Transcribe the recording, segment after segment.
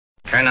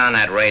Turn on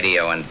that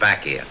radio and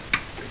back here.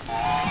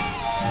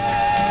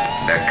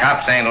 The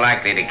cops ain't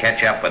likely to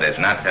catch up with us,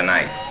 not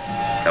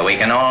tonight. So we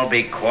can all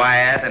be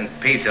quiet and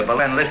peaceable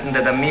and listen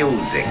to the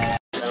music.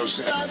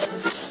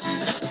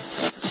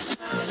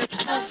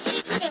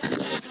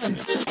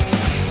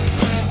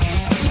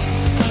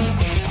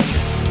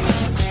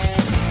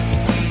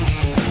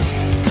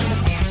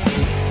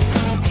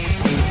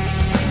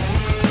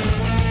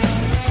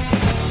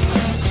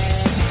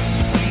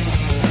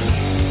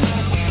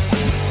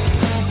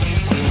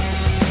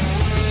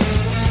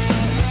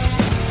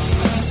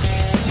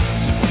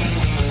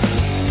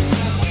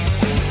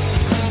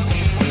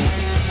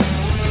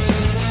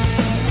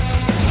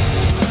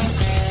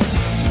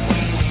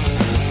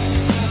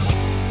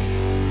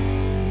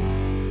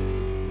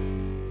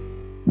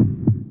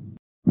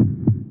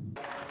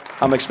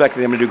 I'm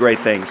expecting them to do great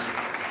things.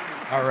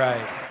 All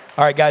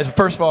right, guys.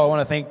 First of all, I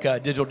want to thank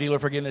Digital Dealer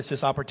for giving us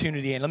this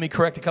opportunity. And let me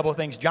correct a couple of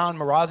things. John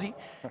Marazzi,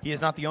 he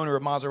is not the owner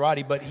of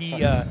Maserati, but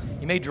he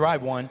may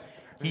drive one.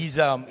 He's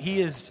a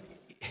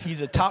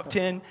top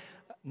 10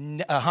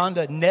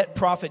 Honda net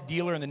profit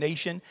dealer in the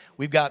nation.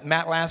 We've got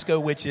Matt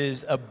Lasco, which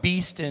is a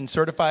beast and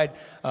certified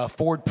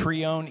Ford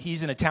pre-owned.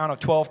 He's in a town of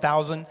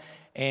 12,000.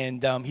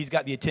 And he's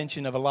got the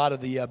attention of a lot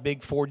of the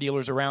big Ford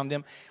dealers around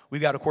him.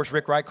 We've got, of course,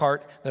 Rick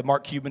Reichart, the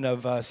Mark Cuban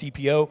of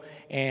CPO,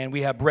 and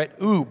we have Brett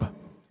Oob.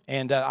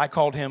 And I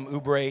called him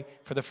Oubre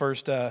for the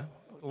first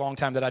long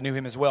time that I knew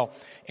him as well.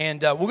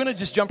 And we're going to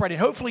just jump right in.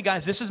 Hopefully,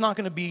 guys, this is not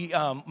going to be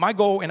my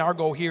goal, and our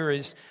goal here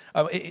is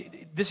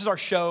this is our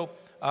show.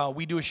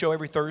 We do a show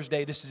every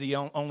Thursday. This is the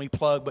only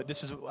plug, but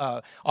this is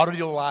Auto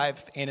Dealer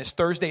Live, and it's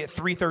Thursday at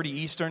 3:30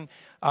 Eastern.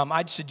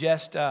 I'd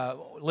suggest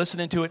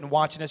listening to it and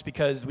watching us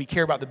because we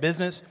care about the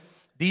business.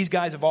 These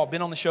guys have all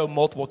been on the show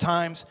multiple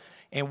times,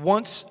 and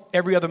once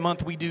every other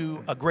month we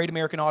do a Great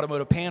American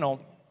Automotive panel,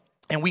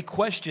 and we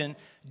question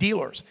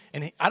dealers.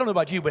 And I don't know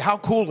about you, but how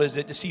cool is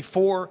it to see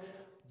 4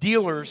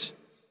 dealers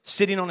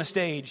sitting on a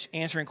stage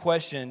answering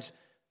questions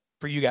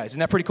for you guys? Isn't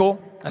that pretty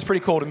cool? That's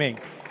pretty cool to me.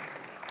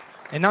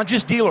 And not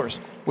just dealers.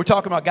 We're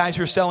talking about guys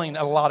who are selling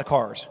a lot of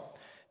cars.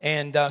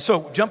 And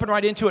so jumping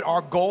right into it,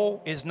 our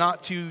goal is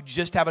not to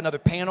just have another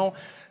panel.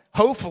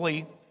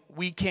 Hopefully,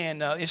 we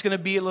can, it's going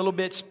to be a little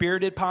bit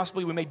spirited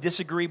possibly. We may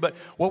disagree. But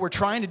what we're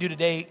trying to do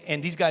today,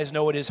 and these guys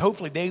know it, is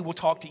hopefully they will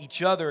talk to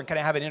each other and kind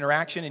of have an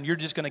interaction. And you're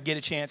just going to get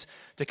a chance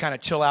to kind of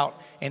chill out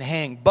and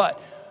hang.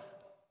 But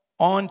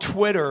on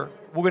Twitter,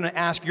 we're going to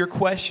ask your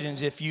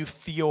questions if you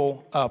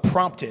feel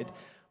prompted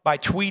by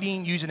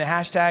tweeting using the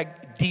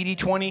hashtag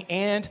DD20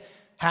 and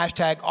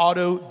hashtag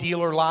Auto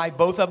Dealer Live.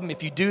 Both of them.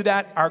 If you do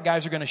that, our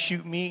guys are going to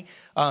shoot me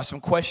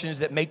some questions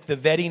that make the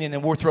vetting, and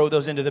then we'll throw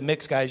those into the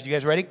mix, guys. You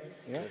guys ready?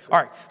 Yeah, sure. All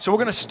right. So we're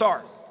going to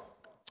start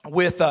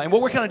with, and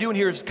what we're kind of doing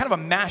here is kind of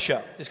a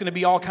mashup. It's going to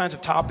be all kinds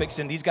of topics,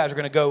 and these guys are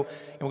going to go,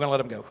 and we're going to let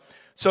them go.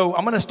 So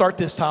I'm going to start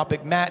this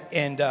topic, Matt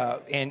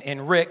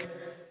and Rick.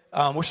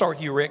 We'll start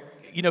with you, Rick.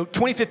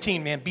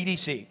 2015, man,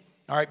 BDC.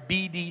 All right,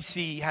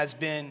 BDC has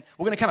been,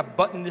 we're going to kind of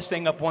button this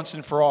thing up once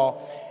and for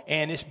all,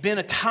 and it's been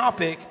a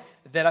topic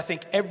that I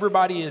think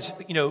everybody is,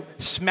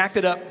 smacked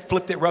it up,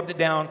 flipped it, rubbed it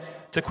down,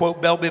 to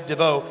quote Belle Biv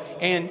DeVoe.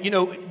 And,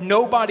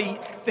 nobody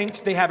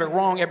thinks they have it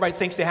wrong. Everybody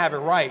thinks they have it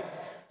right.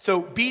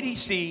 So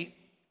BDC,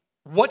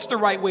 what's the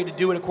right way to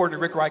do it according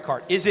to Rick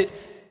Reichart? Is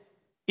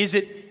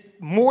it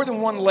more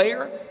than one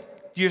layer?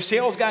 Do your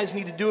sales guys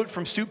need to do it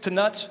from soup to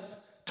nuts?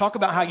 Talk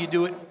about how you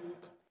do it.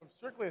 From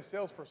strictly a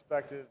sales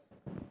perspective,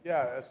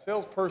 yeah, a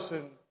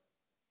salesperson,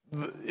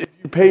 if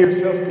you pay your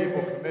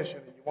salespeople commission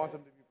and you want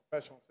them to be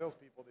professional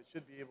salespeople, they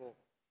should be able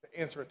to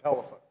answer a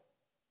telephone.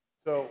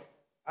 So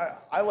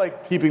I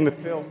like keeping the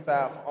sales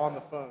staff on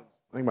the phones.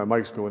 I think my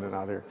mic's going in and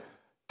out here.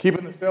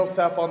 Keeping the sales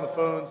staff on the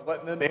phones,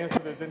 letting them answer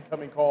those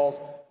incoming calls.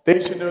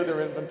 They should know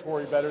their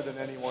inventory better than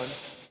anyone.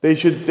 They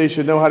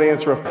should know how to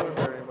answer a phone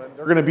better than anyone.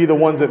 They're going to be the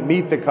ones that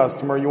meet the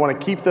customer. You want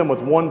to keep them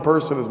with one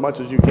person as much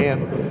as you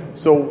can.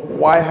 So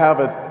why have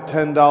a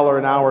 $10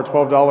 an hour,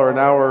 $12 an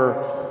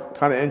hour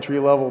kind of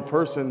entry-level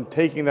person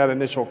taking that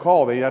initial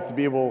call? They have to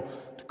be able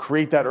to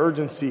create that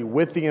urgency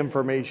with the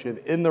information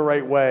in the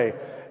right way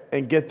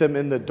and get them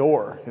in the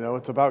door.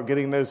 It's about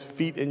getting those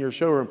feet in your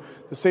showroom.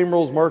 The same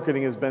rules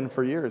marketing has been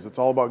for years. It's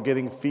all about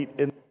getting feet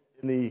in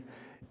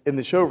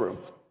the showroom.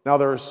 Now,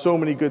 there are so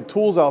many good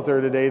tools out there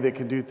today that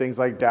can do things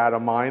like data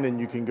mine, and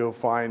you can go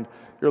find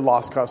your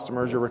lost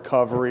customers, your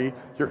recovery,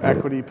 your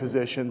equity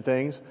position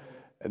things.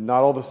 And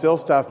not all the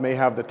sales staff may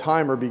have the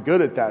time or be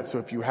good at that. So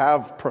if you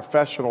have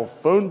professional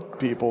phone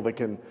people that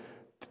can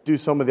do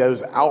some of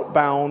those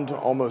outbound,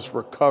 almost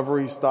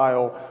recovery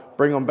style,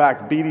 bring them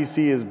back.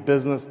 BDC is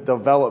Business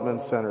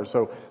Development Center.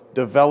 So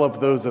develop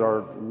those that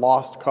are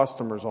lost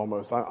customers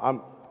almost.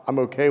 I'm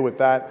okay with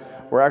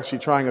that. We're actually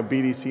trying a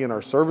BDC in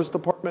our service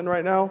department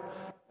right now.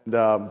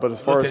 But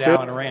as far as sales,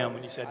 Alan Ram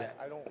when you said that.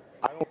 I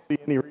don't see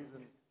any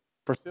reason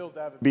for sales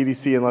to have a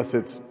BDC unless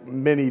it's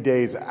many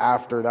days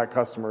after that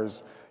customer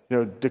is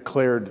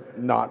declared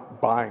not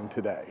buying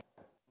today.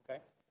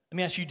 Let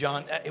me ask you,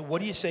 John,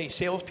 what do you say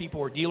salespeople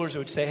or dealers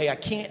would say, hey, I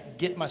can't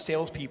get my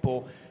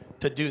salespeople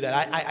to do that.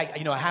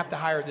 I have to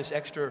hire this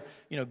extra,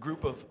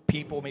 group of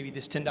people, maybe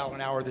this $10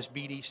 an hour, this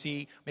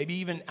BDC, maybe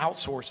even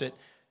outsource it.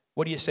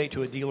 What do you say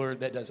to a dealer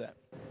that does that?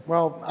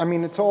 Well, I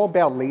mean, it's all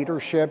about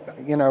leadership.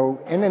 In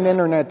an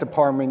internet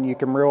department, you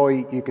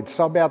could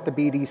sub out the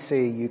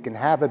BDC, you can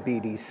have a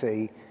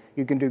BDC,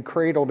 you can do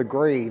cradle to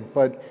grave,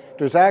 but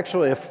there's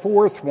actually a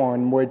fourth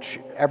one which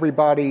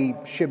everybody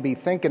should be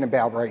thinking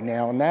about right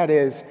now, and that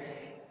is,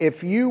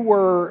 if you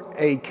were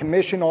a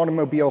commission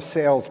automobile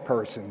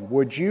salesperson,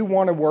 would you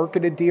want to work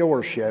at a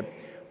dealership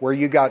where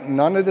you got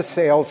none of the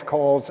sales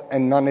calls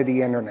and none of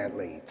the internet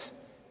leads?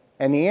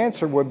 And the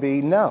answer would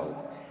be no.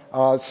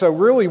 So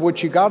really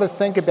what you got to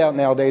think about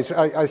nowadays,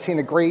 I seen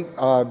a great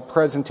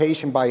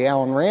presentation by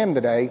Alan Ram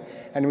today,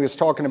 and he was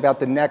talking about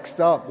the next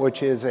up,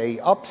 which is a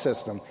up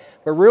system.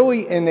 But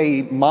really in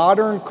a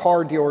modern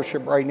car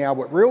dealership right now,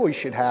 what really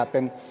should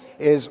happen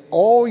is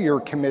all your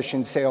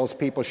commission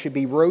salespeople should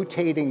be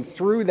rotating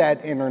through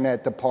that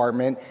internet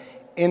department,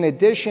 in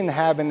addition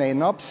having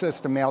an up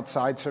system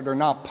outside so they're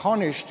not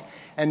punished,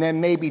 and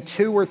then maybe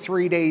 2 or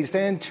 3 days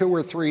in, 2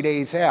 or 3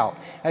 days out.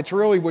 That's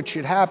really what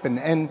should happen.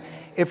 And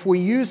if we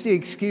use the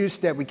excuse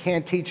that we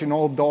can't teach an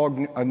old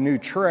dog a new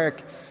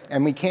trick,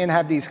 and we can't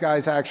have these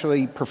guys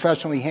actually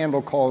professionally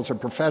handle calls or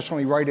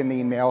professionally write an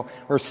email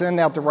or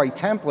send out the right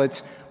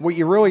templates, what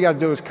you really got to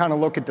do is kind of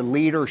look at the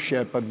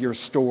leadership of your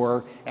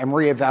store and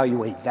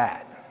reevaluate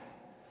that.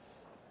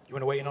 You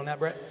want to weigh in on that,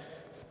 Brett?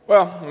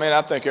 Well, I mean,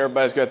 I think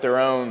everybody's got their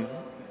own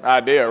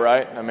idea,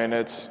 right? I mean,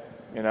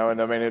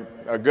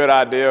 a good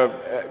idea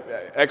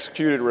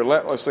executed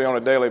relentlessly on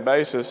a daily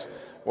basis,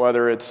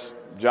 whether it's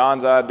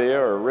John's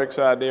idea or Rick's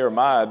idea or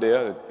my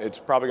idea, it's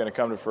probably going to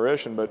come to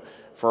fruition. But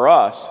for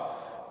us,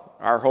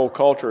 our whole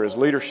culture is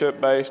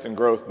leadership-based and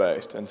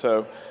growth-based. And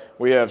so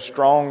we have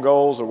strong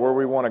goals of where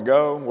we want to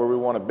go, where we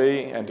want to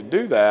be. And to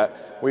do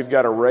that, we've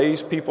got to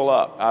raise people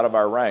up out of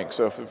our ranks.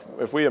 So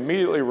if we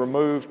immediately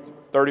remove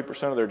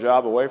 30% of their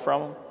job away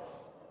from them,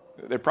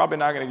 they're probably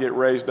not going to get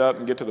raised up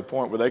and get to the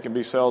point where they can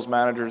be sales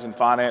managers and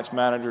finance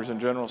managers and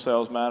general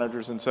sales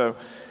managers. And so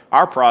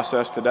our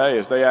process today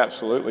is they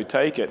absolutely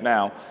take it.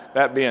 Now,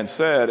 that being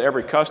said,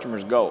 every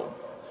customer's gold.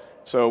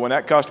 So when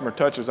that customer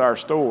touches our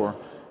store,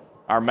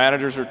 our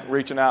managers are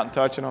reaching out and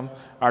touching them.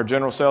 Our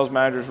general sales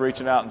managers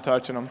reaching out and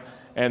touching them.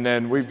 And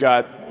then we've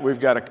got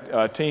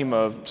a team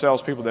of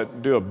salespeople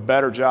that do a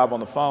better job on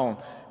the phone,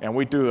 and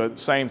we do the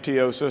same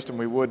TO system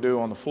we would do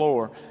on the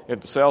floor. If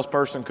the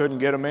salesperson couldn't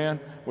get them in,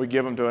 we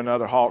give them to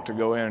another hawk to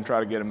go in and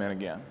try to get them in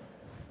again.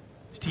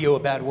 Is TO a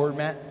bad word,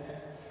 Matt?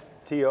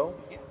 TO?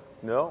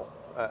 No.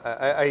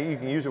 You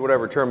can use it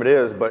whatever term it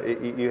is, but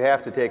you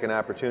have to take an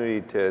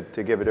opportunity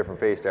to give a different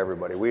face to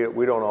everybody.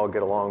 We don't all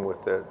get along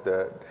with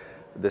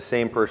the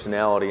same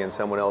personality, and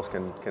someone else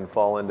can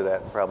fall into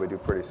that and probably do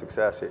pretty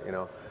success.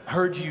 I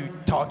heard you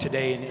talk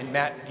today, and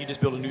Matt, you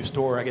just built a new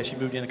store. I guess you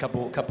moved in a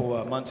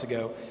couple months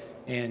ago,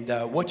 and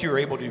what you were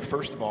able to do,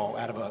 first of all,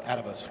 out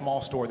of a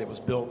small store that was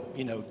built,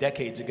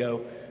 decades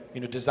ago,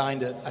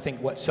 designed to, I think,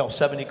 sell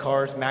 70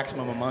 cars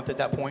maximum a month at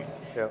that point.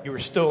 Yep. You were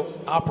still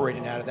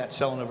operating out of that,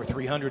 selling over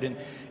 300,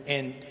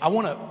 and I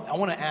want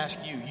to ask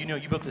you.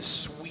 You built this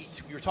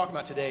suite. You were talking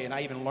about today, and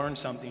I even learned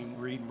something.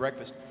 We were eating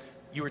breakfast.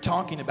 You were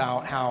talking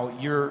about how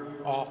your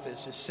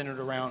office is centered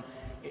around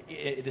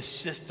the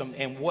system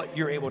and what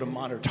you're able to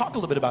monitor. Talk a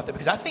little bit about that,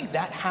 because I think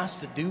that has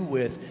to do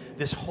with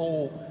this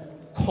whole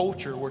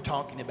culture we're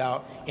talking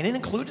about, and it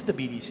includes the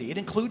BDC. It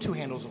includes who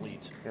handles the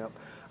leads. Yep.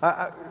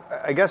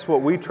 I guess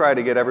what we try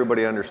to get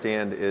everybody to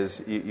understand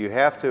is you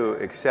have to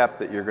accept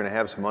that you're going to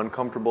have some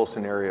uncomfortable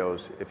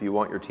scenarios if you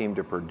want your team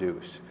to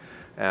produce.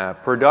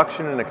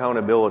 Production and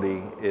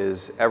accountability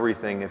is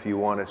everything if you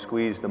want to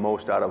squeeze the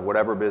most out of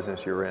whatever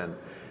business you're in.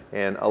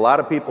 And a lot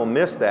of people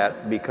miss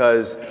that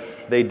because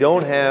they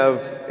don't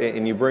have,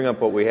 and you bring up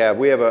what we have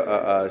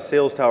a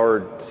sales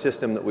tower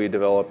system that we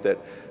developed that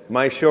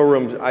my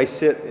showrooms, I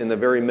sit in the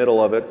very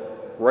middle of it.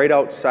 Right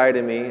outside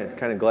of me,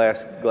 kind of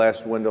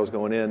glass windows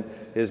going in,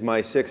 is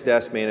my 6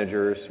 desk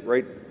managers.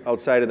 Right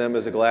outside of them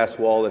is a glass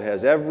wall that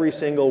has every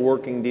single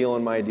working deal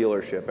in my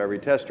dealership, every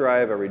test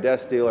drive, every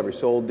desk deal, every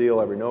sold deal,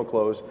 every no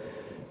close.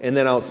 And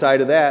then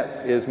outside of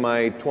that is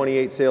my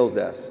 28 sales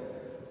desks.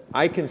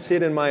 I can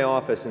sit in my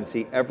office and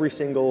see every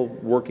single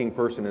working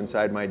person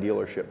inside my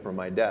dealership from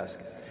my desk.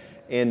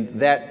 And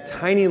that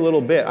tiny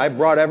little bit, I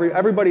brought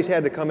everybody's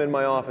had to come in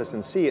my office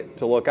and see it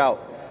to look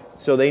out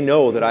so they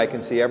know that I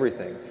can see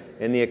everything.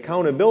 And the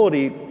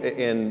accountability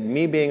and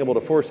me being able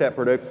to force that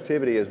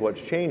productivity is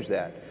what's changed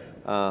that.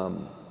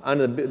 On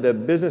the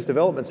business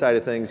development side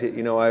of things,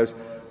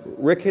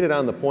 Rick hit it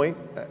on the point.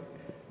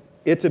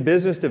 It's a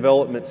business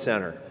development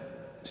center.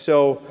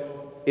 So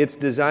it's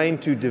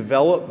designed to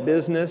develop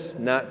business,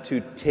 not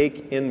to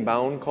take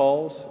inbound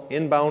calls.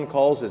 Inbound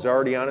calls is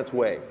already on its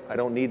way. I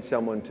don't need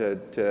someone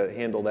to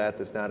handle that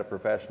that's not a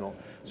professional.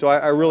 So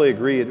I really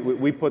agree.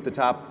 We put the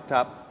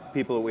top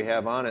people that we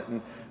have on it.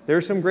 And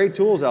there's some great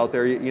tools out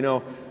there.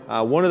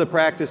 One of the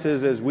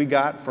practices is we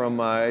got from,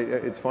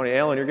 it's funny,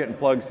 Alan, you're getting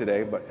plugs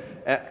today, but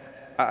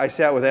I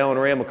sat with Alan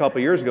Ram a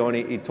couple years ago,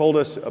 and he told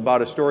us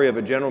about a story of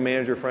a general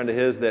manager friend of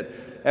his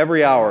that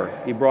every hour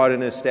he brought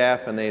in his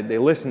staff, and they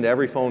listened to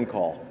every phone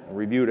call,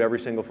 reviewed every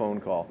single phone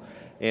call.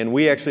 And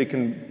we actually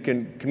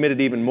committed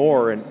even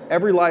more. And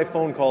every live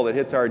phone call that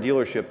hits our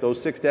dealership,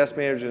 those 6 desk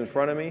managers in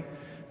front of me,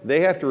 they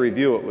have to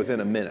review it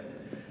within a minute.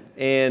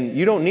 And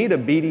you don't need a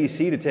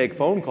BDC to take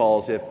phone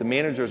calls if the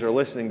managers are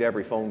listening to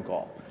every phone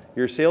call.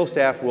 Your sales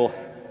staff will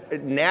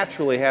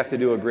naturally have to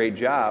do a great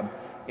job,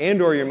 and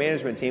or your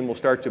management team will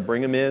start to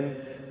bring them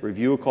in,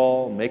 review a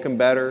call, make them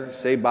better,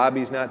 say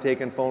Bobby's not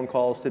taking phone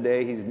calls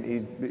today, he's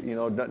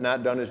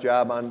not done his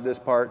job on this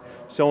part,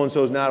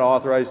 so-and-so's not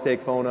authorized to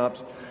take phone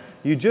ups.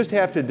 You just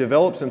have to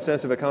develop some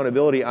sense of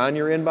accountability on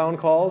your inbound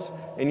calls,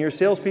 and your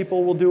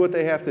salespeople will do what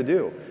they have to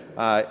do.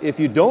 If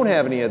you don't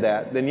have any of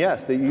that, then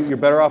yes, you're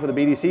better off with a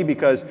BDC,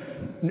 because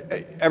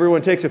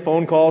everyone takes a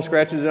phone call,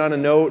 scratches it on a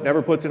note,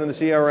 never puts it in the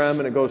CRM,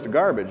 and it goes to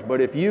garbage.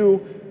 But if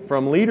you,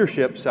 from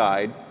leadership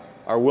side,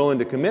 are willing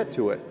to commit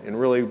to it and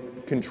really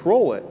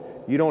control it,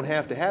 you don't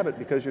have to have it,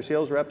 because your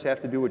sales reps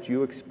have to do what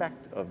you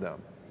expect of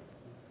them.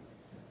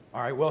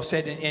 All right, well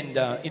said. And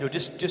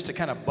just to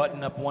kind of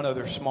button up one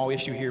other small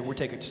issue here, we're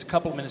taking just a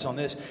couple of minutes on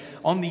this.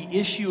 On the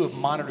issue of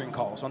monitoring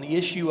calls, on the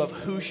issue of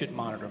who should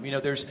monitor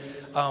them, there's,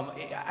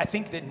 I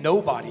think that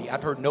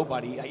I've heard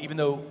nobody, even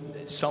though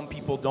some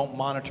people don't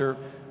monitor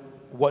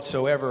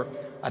whatsoever,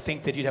 I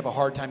think that you'd have a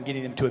hard time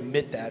getting them to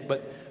admit that.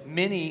 But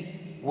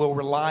many will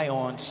rely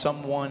on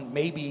someone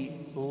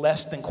maybe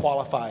less than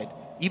qualified,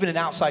 even an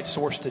outside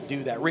source, to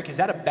do that. Rick, is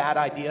that a bad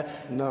idea?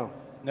 No.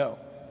 No.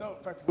 No,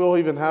 in fact, we'll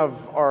even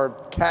have our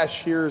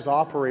cashiers,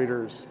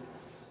 operators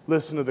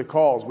listen to the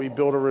calls. We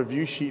build a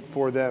review sheet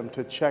for them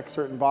to check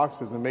certain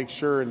boxes and make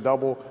sure and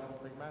double,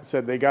 like Matt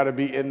said, they got to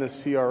be in the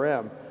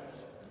CRM.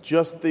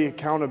 Just the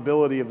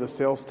accountability of the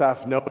sales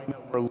staff knowing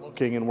that we're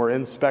looking and we're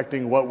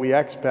inspecting what we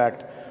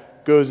expect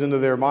goes into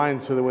their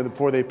minds, so that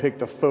before they pick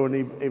the phone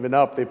even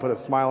up, they put a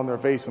smile on their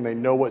face and they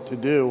know what to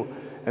do.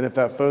 And if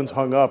that phone's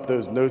hung up,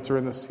 those notes are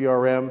in the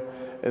CRM.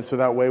 And so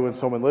that way when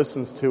someone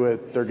listens to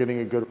it, they're getting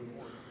a good report.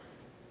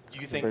 Do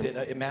you think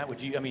that, Matt,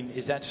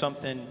 is that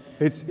something?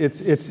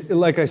 It's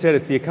like I said,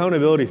 it's the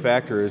accountability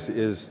factor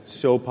is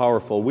so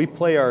powerful. We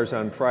play ours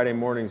on Friday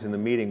mornings in the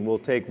meeting. We'll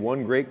take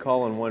one great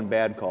call and one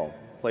bad call,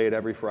 play it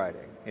every Friday.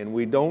 And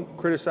we don't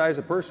criticize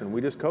a person,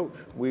 we just coach.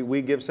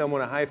 We give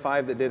someone a high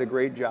five that did a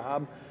great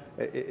job,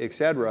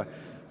 etc.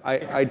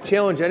 I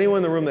challenge anyone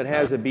in the room that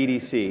has a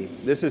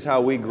BDC, this is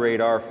how we grade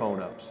our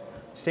phone ups.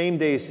 Same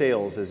day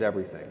sales is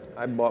everything.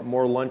 I bought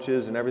more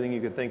lunches and everything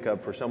you could think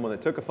of for someone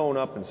that took a phone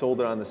up and sold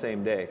it on the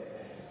same day.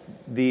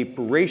 The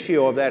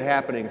ratio of that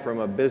happening from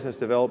a business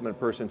development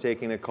person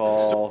taking a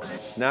call,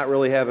 not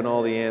really having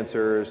all the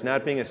answers,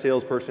 not being a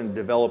salesperson to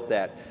develop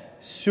that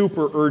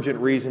super urgent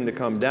reason to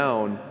come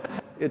down,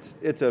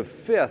 it's a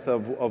fifth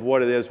of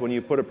what it is when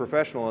you put a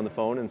professional on the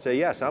phone and say,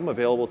 yes, I'm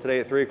available today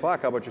at 3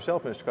 o'clock. How about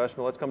yourself, Mr.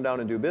 Customer? Let's come down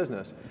and do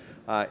business.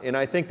 And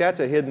I think that's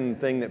a hidden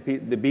thing that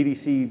the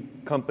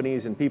BDC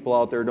companies and people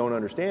out there don't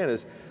understand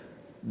is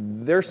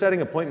they're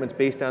setting appointments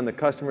based on the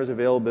customer's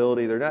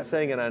availability. They're not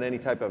setting it on any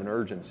type of an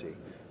urgency.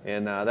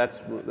 And that's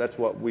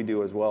what we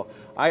do as well.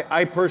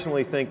 I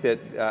personally think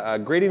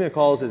that grading the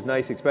calls is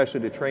nice,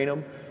 especially to train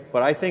them.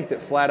 But I think that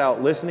flat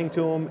out listening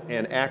to them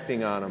and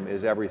acting on them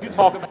is everything.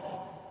 Sorry,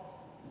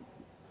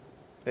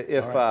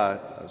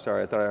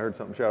 I thought I heard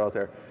something shout out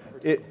there.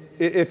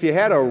 If you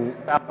had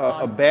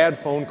a bad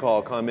phone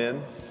call come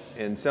in,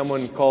 and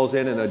someone calls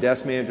in and a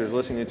desk manager is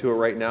listening to it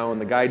right now, and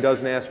the guy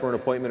doesn't ask for an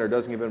appointment or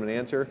doesn't give him an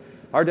answer,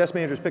 our desk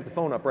managers pick the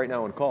phone up right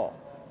now and call.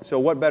 So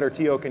what better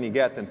TO can you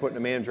get than putting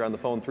a manager on the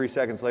phone 3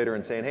 seconds later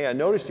and saying, hey, I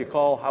noticed you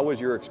call. How was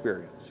your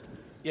experience?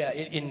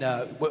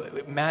 Yeah,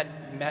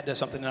 Matt does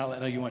something, and I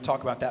know you want to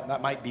talk about that.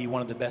 That might be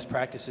one of the best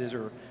practices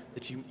or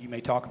that you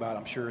may talk about,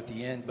 I'm sure, at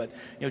the end. But,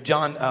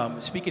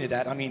 John, speaking of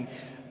that,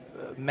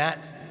 Matt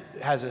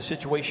has a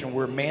situation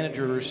where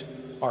managers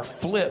are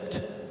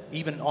flipped,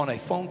 even on a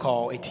phone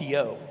call, a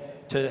TO,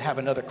 to have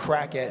another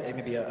crack at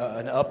maybe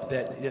an up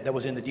that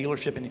was in the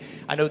dealership. And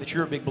I know that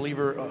you're a big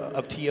believer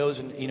of TOs,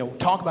 and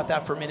talk about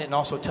that for a minute, and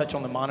also touch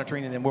on the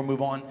monitoring, and then we'll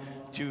move on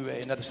to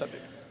another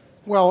subject.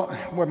 Well,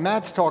 what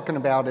Matt's talking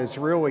about is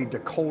really the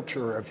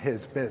culture of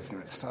his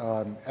business.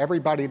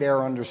 Everybody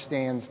there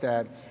understands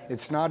that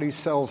it's not who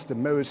sells the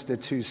most,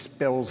 it's who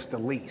spills the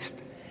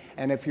least.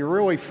 And if you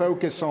really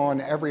focus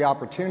on every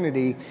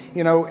opportunity,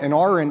 in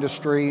our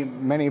industry,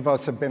 many of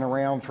us have been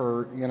around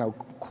for,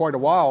 quite a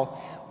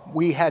while.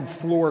 We had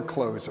floor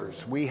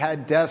closers, we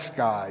had desk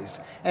guys,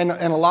 and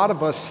a lot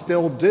of us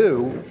still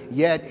do,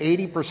 yet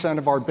 80%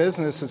 of our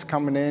business is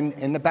coming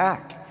in the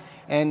back.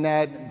 And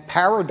that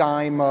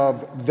paradigm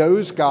of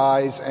those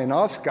guys and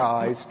us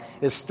guys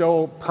is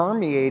still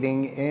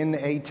permeating in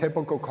a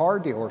typical car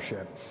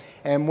dealership.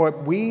 And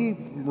what we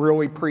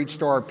really preach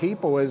to our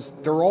people is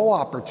they're all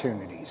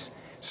opportunities.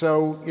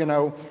 So,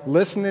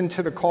 listening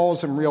to the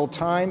calls in real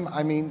time,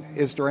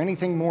 is there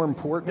anything more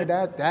important to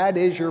that? That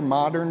is your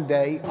modern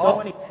day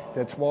up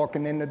that's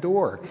walking in the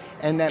door.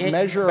 And that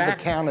measure of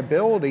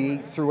accountability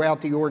throughout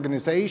the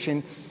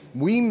organization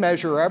we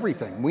measure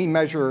everything. We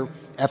measure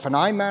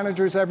F&I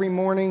managers every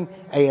morning,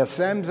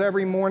 ASMs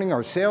every morning,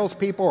 our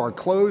salespeople, our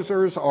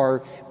closers, our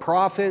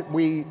profit.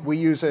 We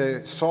use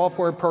a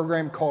software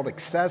program called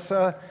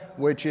Accessa,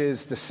 which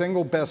is the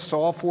single best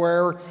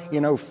software,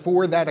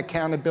 for that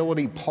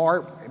accountability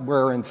part,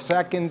 where in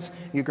seconds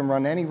you can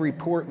run any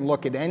report and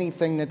look at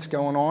anything that's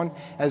going on,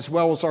 as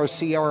well as our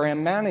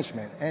CRM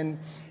management.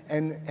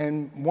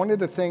 And one of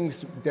the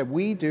things that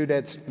we do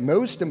that's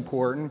most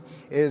important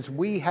is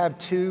we have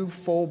 2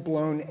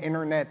 full-blown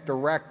internet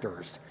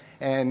directors.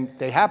 And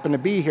they happen to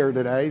be here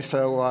today,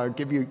 so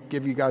give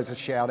you guys a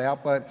shout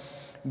out. But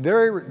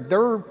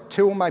they're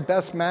 2 of my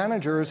best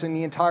managers in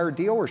the entire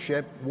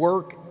dealership,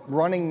 work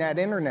running that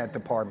internet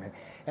department.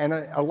 And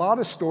a lot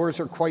of stores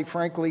are, quite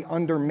frankly,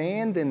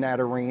 undermanned in that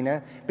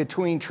arena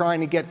between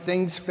trying to get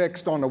things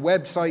fixed on the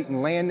website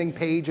and landing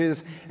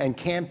pages and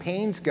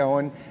campaigns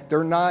going.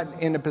 They're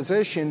not in a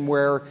position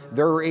where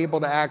they're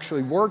able to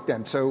actually work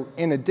them. So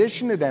in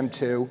addition to them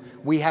 2,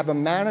 we have a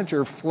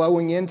manager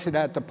flowing into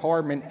that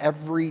department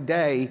every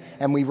day,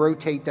 and we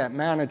rotate that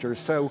manager.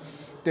 So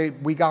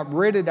we got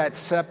rid of that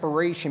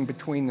separation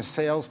between the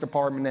sales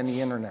department and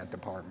the internet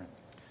department.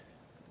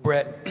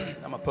 Brett,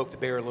 I'm going to poke the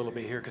bear a little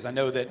bit here because I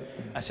know that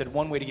I said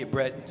one way to get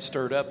Brett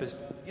stirred up is,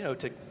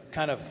 to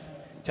kind of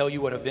tell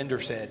you what a vendor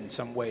said in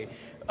some way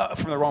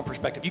from the wrong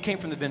perspective. You came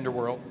from the vendor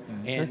world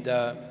and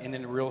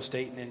then real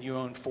estate, and then you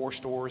own 4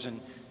 stores and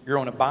you're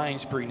on a buying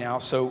spree now.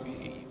 So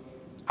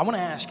I want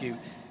to ask you,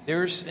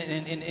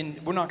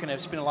 and we're not going to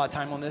spend a lot of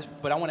time on this,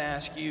 but I want to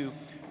ask you,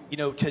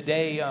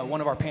 today,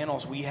 one of our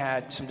panels, we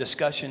had some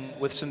discussion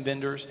with some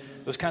vendors.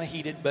 It was kind of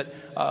heated, but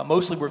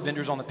mostly were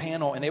vendors on the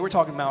panel, and they were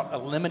talking about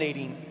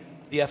eliminating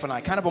the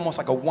F&I, kind of almost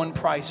like a one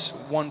price,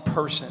 one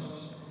person.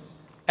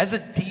 As a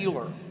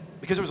dealer,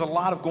 because there was a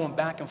lot of going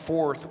back and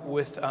forth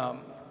with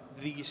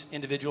these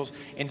individuals,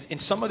 and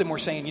some of them were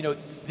saying,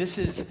 this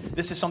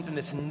is something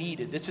that's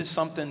needed. This is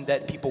something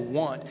that people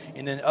want.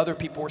 And then other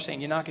people were saying,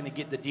 you're not going to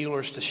get the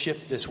dealers to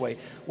shift this way.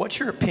 What's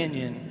your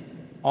opinion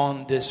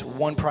on this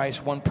one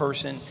price, one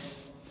person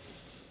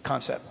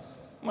concept?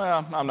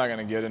 Well, I'm not going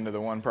to get into the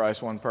one price,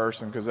 one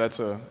person because that's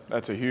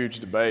a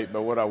huge debate.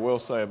 But what I will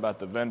say about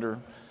the vendor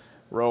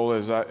role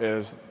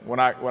is when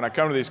I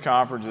come to these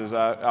conferences,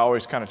 I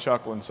always kind of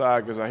chuckle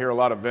inside because I hear a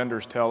lot of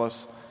vendors tell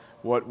us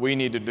what we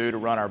need to do to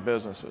run our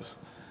businesses.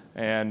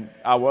 And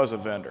I was a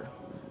vendor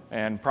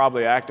and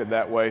probably acted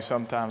that way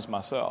sometimes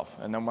myself.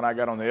 And then when I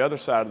got on the other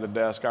side of the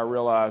desk, I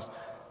realized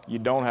you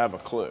don't have a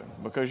clue.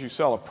 Because you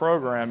sell a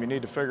program, you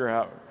need to figure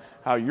out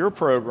how your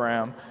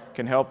program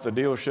can help the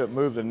dealership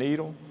move the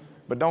needle,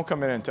 but don't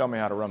come in and tell me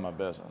how to run my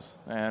business.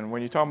 And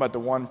when you talk about the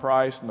one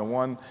price and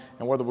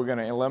whether we're going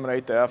to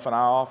eliminate the F&I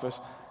office,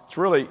 it's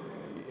really,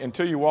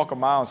 until you walk a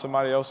mile in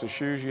somebody else's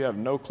shoes, you have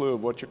no clue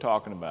of what you're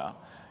talking about.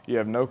 You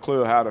have no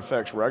clue how it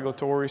affects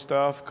regulatory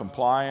stuff,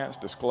 compliance,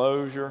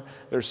 disclosure.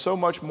 There's so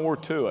much more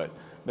to it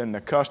than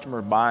the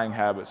customer buying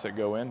habits that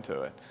go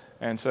into it.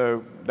 And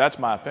so that's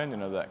my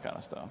opinion of that kind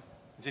of stuff.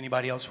 Does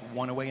anybody else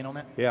want to weigh in on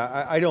that?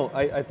 Yeah,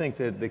 I think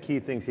that the key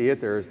things he hit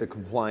there is the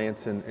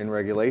compliance and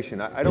regulation.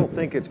 I don't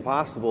think it's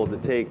possible to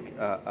take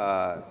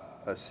a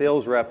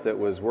sales rep that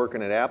was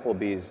working at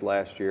Applebee's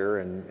last year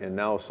and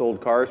now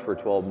sold cars for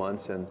 12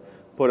 months and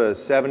put a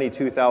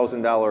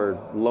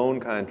 $72,000 loan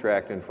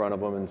contract in front of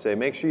them and say,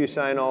 make sure you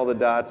sign all the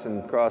dots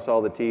and cross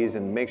all the T's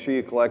and make sure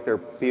you collect their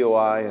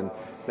POI and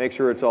make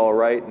sure it's all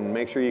right and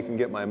make sure you can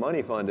get my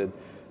money funded.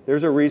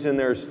 There's a reason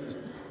there's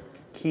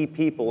key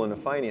people in the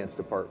finance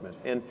department.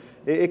 And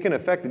it can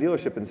affect the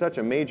dealership in such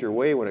a major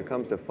way when it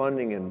comes to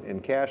funding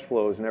and cash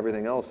flows and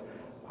everything else.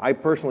 I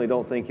personally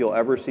don't think you'll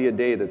ever see a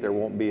day that there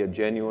won't be a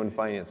genuine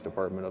finance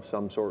department of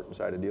some sort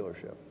inside a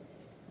dealership.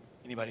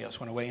 Anybody else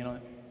want to weigh in on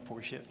it before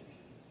we shift?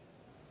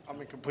 I'm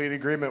in complete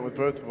agreement with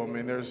both of them. I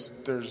mean,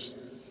 there's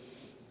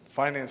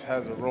finance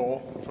has a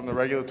role from the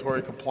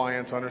regulatory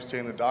compliance,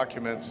 understanding the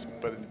documents,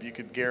 but if you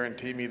could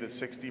guarantee me that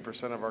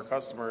 60% of our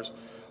customers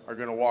are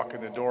going to walk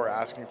in the door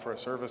asking for a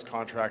service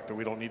contract that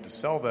we don't need to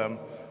sell them,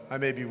 I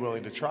may be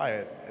willing to try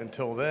it.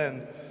 Until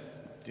then,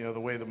 the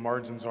way the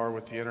margins are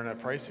with the internet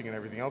pricing and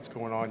everything else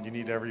going on, you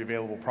need every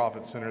available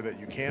profit center that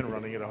you can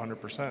running at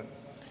 100%.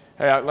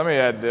 Hey, let me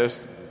add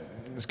this.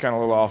 It's kind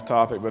of a little off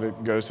topic, but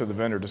it goes to the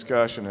vendor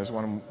discussion. Is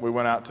when we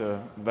went out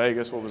to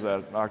Vegas, what was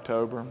that,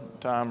 October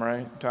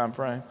time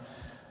frame?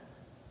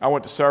 I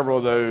went to several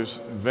of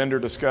those vendor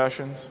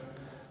discussions,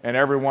 and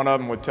every one of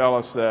them would tell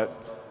us that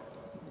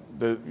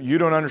you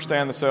don't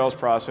understand the sales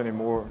process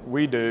anymore.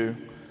 We do.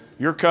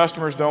 Your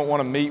customers don't want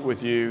to meet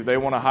with you. They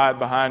want to hide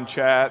behind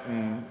chat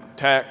and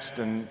text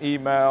and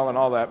email and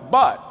all that.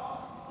 But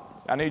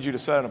I need you to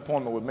set an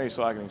appointment with me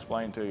so I can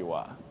explain to you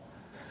why.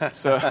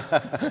 So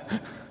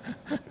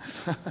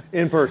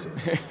in person.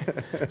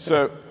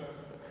 So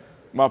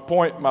my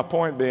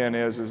point being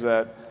is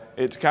that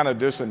it's kind of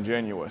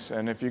disingenuous.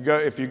 And if you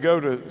go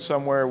to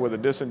somewhere with a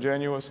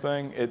disingenuous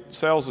thing, it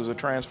sells as a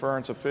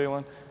transference of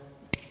feeling.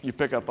 You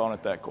pick up on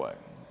it that quick.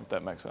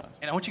 that makes sense.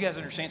 And I want you guys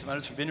to understand something.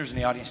 There's vendors in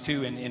the audience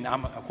too, and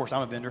I'm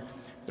a vendor.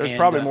 There's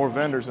probably more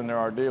vendors than there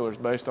are dealers,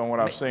 based on what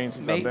I've seen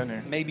since I've been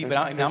here. Maybe, but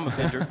I'm a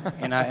vendor,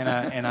 and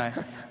I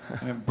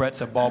mean,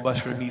 Brett's a ball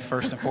buster to me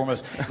first and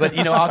foremost. But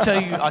I'll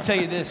tell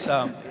you this.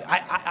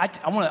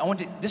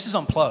 This is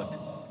unplugged,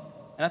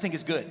 and I think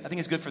it's good. I think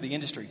it's good for the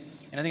industry,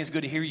 and I think it's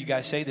good to hear you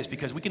guys say this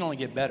because we can only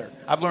get better.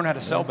 I've learned how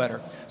to sell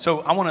better. So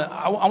I want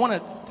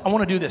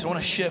to do this. I want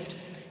to shift,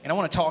 and I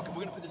want to talk. We're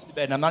going to put this to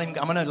bed, and I'm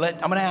going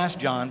to ask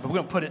John, but we're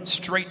going to put it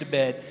straight to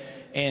bed.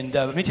 And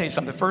let me tell you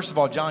something. First of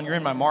all, John, you're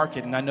in my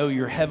market, and I know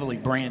you're heavily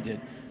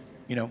branded.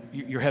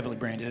 You're heavily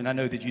branded, and I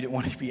know that you didn't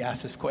want to be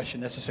asked this question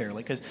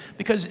necessarily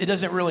because it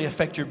doesn't really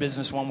affect your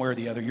business one way or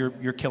the other.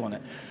 You're killing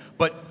it.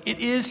 But it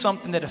is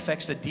something that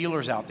affects the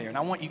dealers out there, and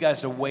I want you guys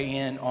to weigh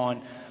in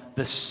on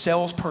the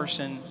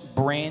salesperson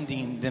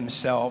branding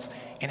themselves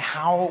and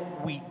how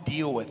we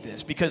deal with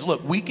this. Because,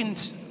 look,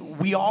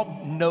 we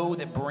all know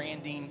that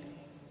branding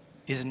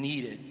is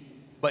needed.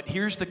 But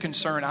here's the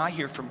concern I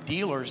hear from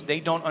dealers.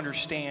 They don't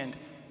understand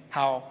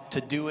how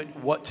to do it,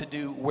 what to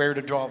do, where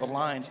to draw the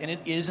lines. And it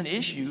is an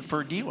issue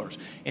for dealers.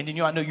 And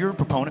then, I know you're a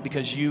proponent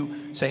because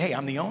you say, hey,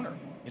 I'm the owner.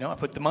 I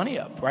put the money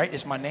up, right?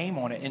 It's my name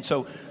on it. And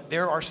so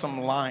there are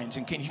some lines.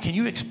 And can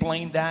you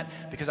explain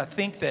that? Because I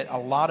think that a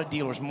lot of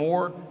dealers,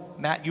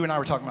 Matt, you and I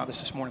were talking about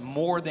this morning,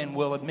 more than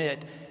will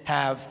admit,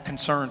 have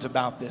concerns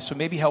about this. So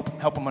maybe help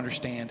them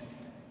understand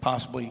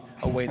possibly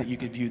a way that you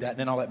could view that.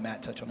 Then I'll let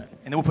Matt touch on it.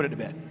 And then we'll put it to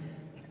bed.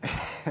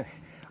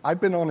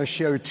 I've been on a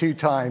show 2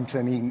 times,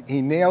 and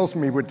he nails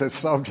me with this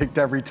subject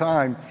every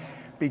time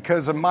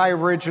because of my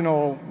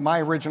original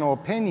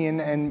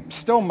opinion, and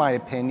still my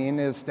opinion,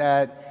 is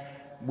that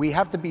we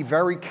have to be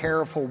very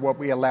careful what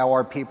we allow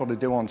our people to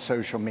do on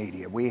social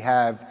media. We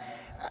have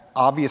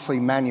obviously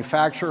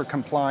manufacturer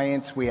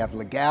compliance, we have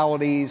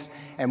legalities,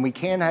 and we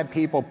can't have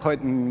people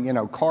putting,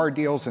 car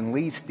deals and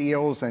lease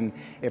deals, and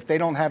if they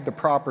don't have the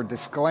proper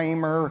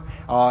disclaimer,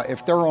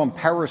 if they're on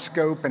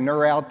Periscope and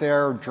they're out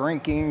there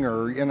drinking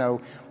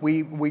or,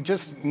 we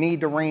just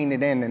need to rein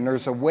it in, and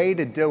there's a way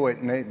to do it,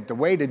 and the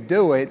way to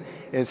do it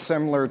is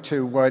similar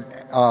to what,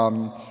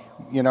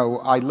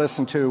 I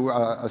listened to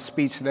a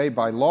speech today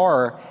by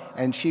Laura,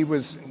 and she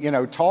was,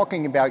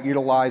 talking about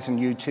utilizing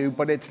YouTube,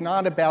 but it's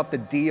not about the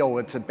deal,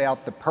 it's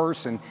about the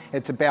person.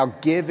 It's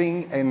about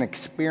giving an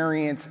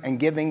experience and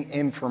giving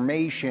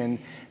information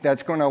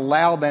that's going to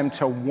allow them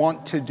to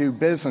want to do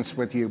business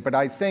with you. But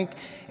I think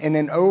in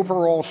an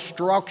overall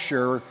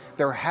structure,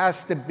 there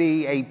has to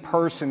be a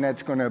person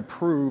that's going to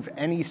approve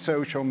any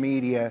social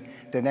media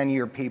that any of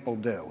your people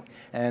do.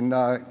 And,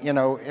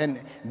 and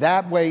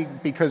that way,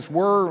 because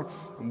we're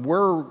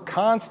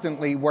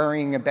constantly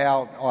worrying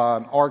about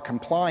our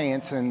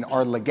compliance and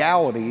our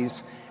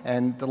legalities,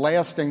 and the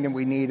last thing that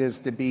we need is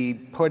to be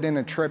put in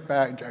a trick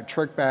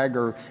bag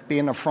or be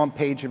in the front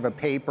page of a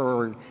paper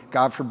or,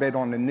 God forbid,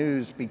 on the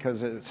news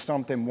because it's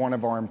something one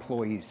of our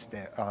employees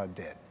did.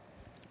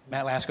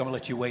 Matt Lasko, I'm going to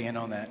let you weigh in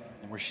on that,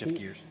 and we'll shift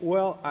gears.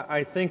 Well,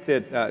 I think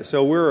that,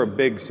 so we're a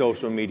big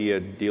social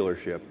media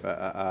dealership,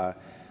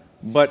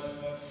 but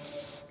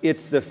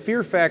it's the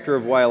fear factor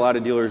of why a lot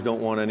of dealers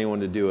don't want anyone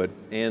to do it.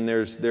 And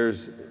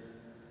there's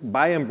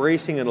by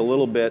embracing it a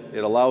little bit,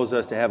 it allows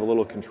us to have a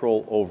little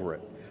control over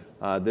it.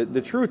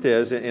 The truth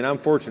is, and I'm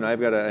fortunate, I've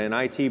got an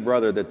IT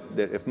brother that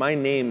if my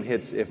name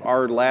hits, if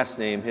our last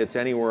name hits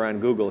anywhere on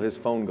Google, his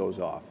phone goes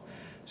off.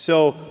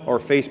 So, or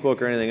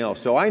Facebook or anything else.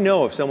 So I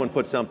know if someone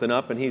puts something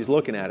up and he's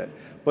looking at it.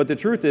 But the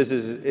truth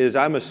is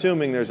I'm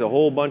assuming there's a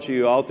whole bunch of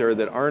you out there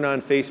that aren't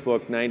on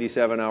Facebook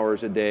 97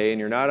 hours a day, and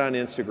you're not on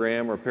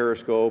Instagram or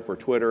Periscope or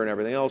Twitter and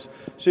everything else.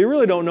 So you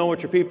really don't know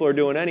what your people are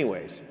doing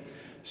anyways.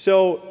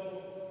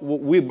 So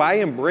by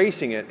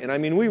embracing it, and I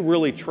mean, we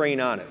really train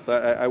on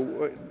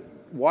it.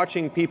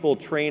 Watching people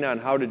train on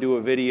how to do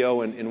a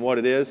video and what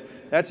it is,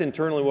 that's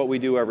internally what we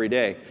do every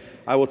day.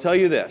 I will tell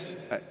you this,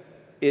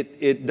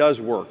 it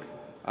does work.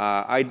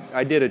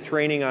 I did a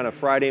training on a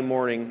Friday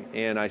morning,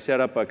 and I set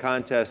up a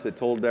contest that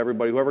told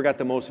everybody, whoever got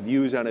the most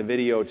views on a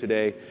video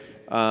today,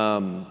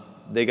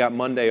 they got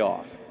Monday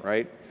off,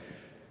 right?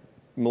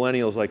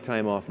 Millennials like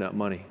time off, not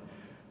money.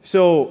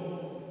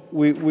 So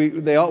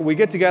we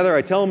get together,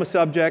 I tell them a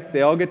subject,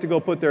 they all get to go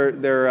put their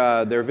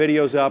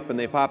videos up, and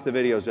they pop the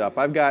videos up.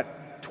 I've got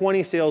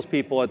 20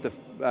 salespeople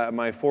at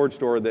my Ford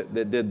store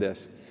that did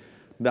this.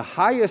 The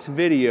highest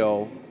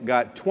video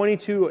got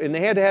 22, and they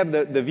had to have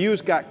the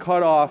views got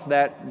cut off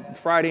that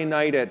Friday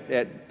night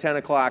at 10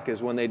 o'clock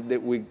is when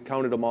we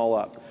counted them all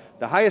up.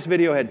 The highest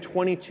video had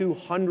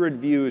 2,200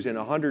 views and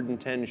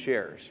 110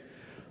 shares.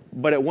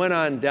 But it went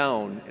on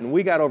down, and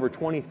we got over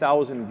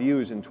 20,000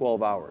 views in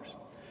 12 hours.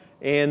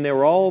 And they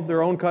were all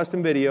their own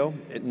custom video.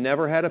 It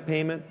never had a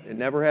payment. It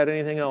never had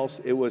anything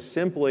else. It was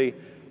simply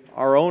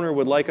our owner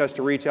would like us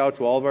to reach out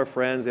to all of our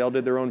friends. They all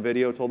did their own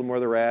video, told them where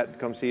they're at,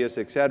 come see us,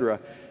 etc.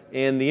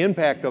 And the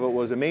impact of it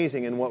was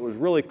amazing. And what was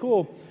really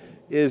cool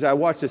is I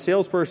watched a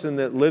salesperson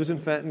that lives in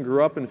Fenton,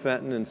 grew up in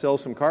Fenton, and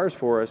sells some cars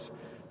for us,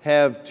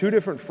 have 2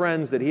 different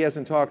friends that he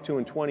hasn't talked to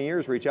in 20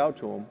 years reach out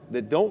to him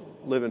that don't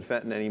live in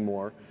Fenton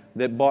anymore,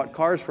 that bought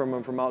cars from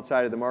them from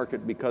outside of the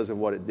market because of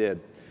what it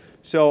did.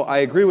 So I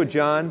agree with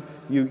John.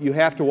 You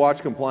have to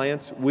watch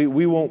compliance.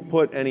 We won't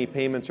put any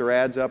payments or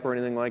ads up or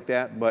anything like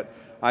that, but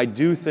I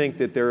do think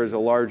that there is a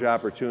large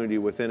opportunity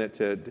within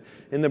it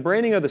in the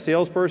branding of the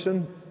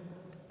salesperson.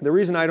 The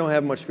reason I don't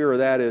have much fear of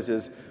that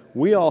is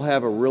we all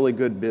have a really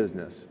good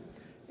business.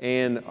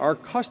 And our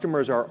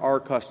customers are our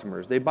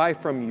customers. They buy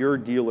from your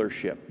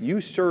dealership. You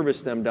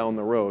service them down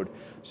the road.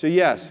 So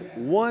yes,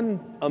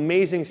 one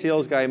amazing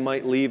sales guy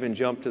might leave and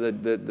jump to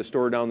the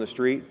store down the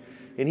street,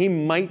 and he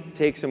might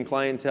take some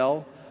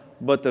clientele,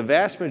 but the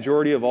vast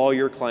majority of all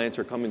your clients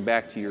are coming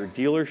back to your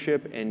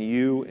dealership and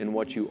you and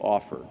what you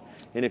offer.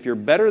 And if you're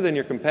better than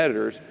your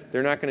competitors,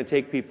 they're not going to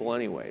take people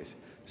anyways.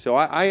 So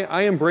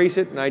I embrace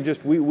it,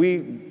 and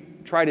we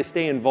try to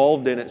stay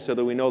involved in it so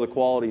that we know the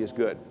quality is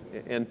good.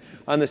 And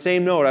on the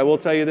same note, I will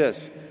tell you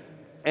this.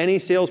 Any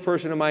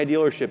salesperson in my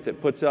dealership that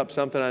puts up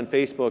something on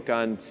Facebook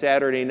on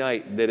Saturday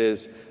night that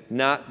is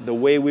not the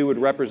way we would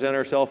represent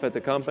ourselves at the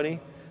company,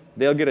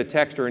 they'll get a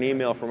text or an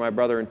email from my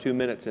brother in 2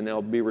 minutes, and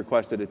they'll be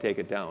requested to take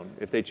it down.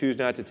 If they choose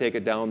not to take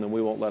it down, then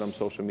we won't let them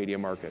social media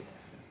market.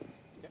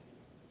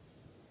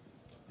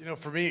 You know,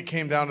 for me, it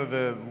came down to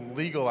the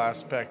legal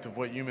aspect of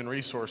what Human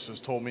Resources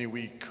told me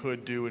we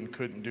could do and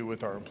couldn't do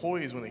with our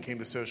employees when they came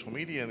to social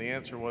media, and the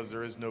answer was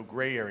there is no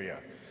gray area.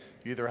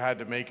 You either had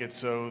to make it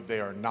so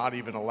they are not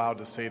even allowed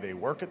to say they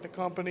work at the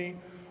company,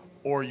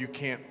 or you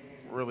can't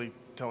really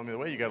tell them either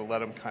way. You got to let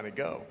them kind of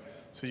go.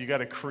 So you got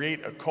to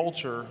create a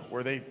culture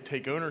where they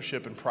take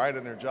ownership and pride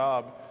in their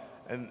job,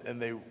 and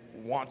they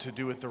want to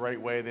do it the right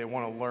way. They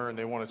want to learn.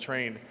 They want to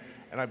train.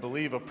 And I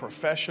believe a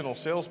professional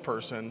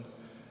salesperson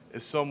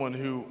is someone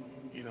who,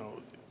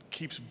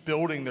 keeps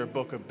building their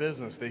book of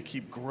business. They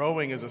keep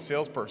growing as a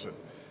salesperson.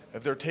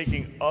 If they're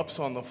taking ups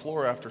on the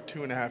floor after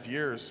 2.5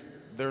 years,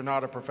 they're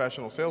not a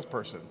professional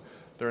salesperson.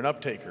 They're an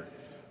uptaker.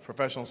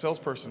 Professional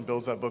salesperson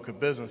builds that book of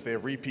business. They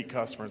have repeat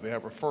customers. They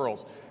have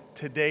referrals.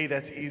 Today,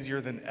 that's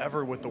easier than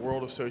ever with the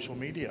world of social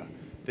media.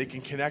 They can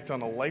connect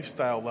on a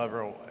lifestyle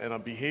level and a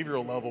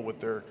behavioral level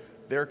with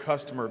their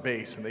customer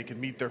base, and they can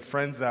meet their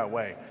friends that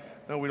way.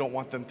 No, we don't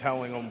want them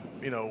telling them,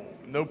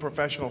 no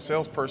professional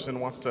salesperson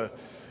wants to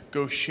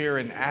go share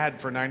an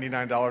ad for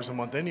 $99 a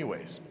month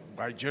anyways.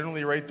 I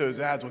generally write those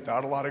ads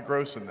without a lot of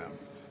gross in them.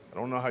 I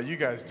don't know how you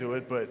guys do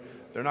it, but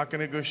they're not going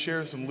to go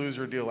share some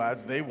loser deal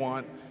ads. They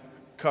want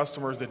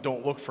customers that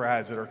don't look for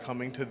ads, that are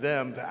coming to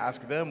them to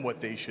ask them what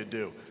they should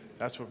do.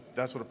 That's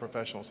what a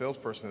professional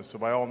salesperson is. So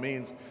by all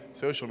means,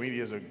 social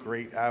media is a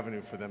great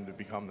avenue for them to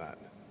become that.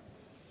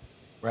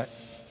 Right.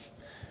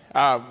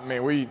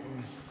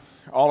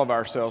 All of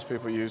our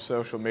salespeople use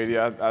social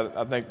media.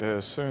 I think to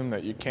assume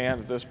that you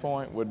can't at this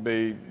point would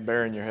be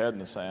burying your head in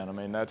the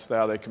sand. That's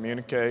how they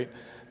communicate.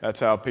 That's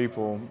how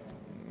people.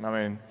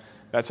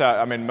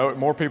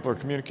 More people are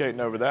communicating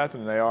over that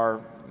than they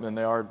are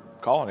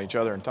calling each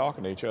other and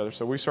talking to each other.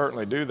 So we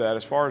certainly do that.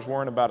 As far as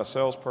worrying about a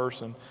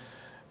salesperson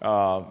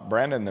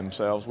branding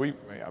themselves, we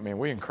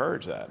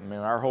encourage that.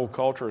 Our whole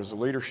culture is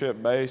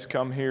leadership based.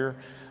 Come here.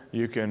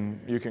 You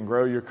can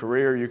grow your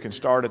career. You can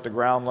start at the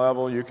ground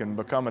level. You can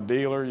become a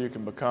dealer. You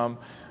can become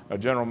a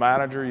general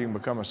manager. You can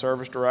become a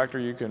service director.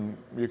 You can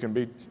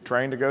be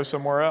trained to go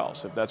somewhere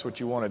else if that's what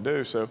you want to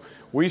do. So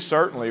we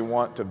certainly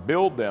want to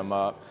build them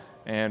up,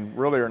 and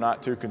really are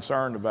not too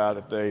concerned about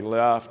if they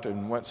left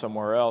and went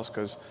somewhere else,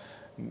 because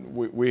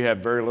we have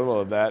very little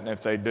of that. And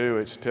if they do,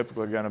 it's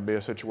typically going to be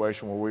a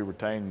situation where we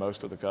retain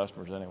most of the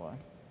customers anyway.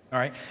 All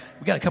right,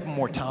 we got a couple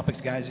more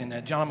topics, guys, and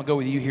John, I'm gonna go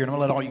with you here, and I'm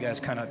gonna let all you guys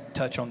kind of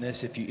touch on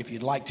this if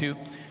you'd like to.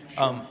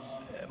 Sure.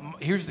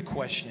 Here's the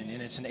question,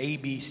 and it's an A,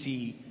 B,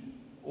 C,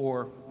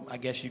 or I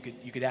guess you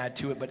could add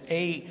to it. But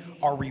A,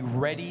 are we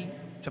ready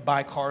to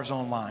buy cars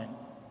online?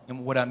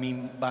 And what I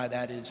mean by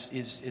that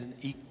is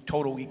an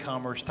total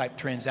e-commerce type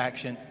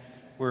transaction,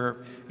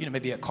 where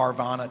maybe a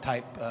Carvana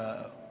type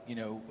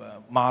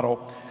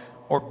model.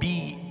 Or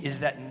B, is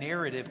that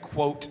narrative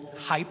quote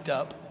hyped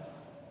up?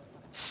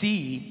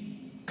 C,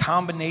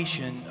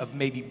 combination of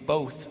maybe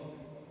both,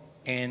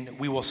 and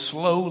we will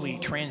slowly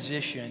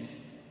transition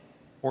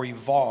or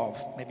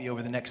evolve maybe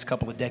over the next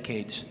couple of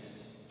decades. Do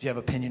you have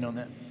an opinion on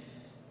that?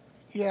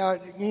 Yeah,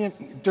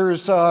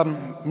 there's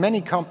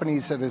many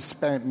companies that have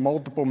spent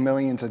multiple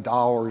millions of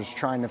dollars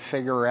trying to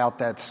figure out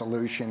that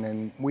solution,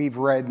 and we've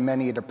read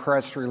many of the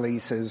press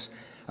releases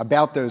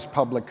about those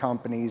public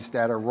companies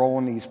that are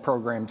rolling these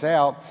programs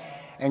out.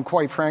 And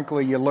quite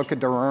frankly, you look at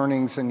their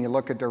earnings and you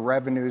look at their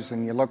revenues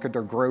and you look at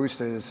their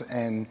grosses,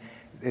 and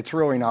it's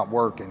really not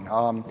working.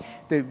 What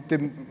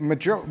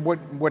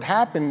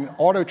happened,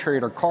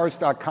 AutoTrader,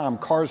 Cars.com,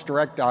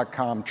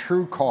 CarsDirect.com,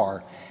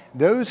 TrueCar,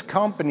 those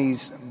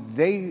companies,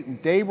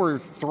 they were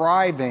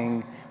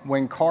thriving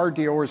when car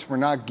dealers were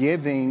not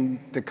giving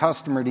the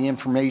customer the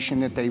information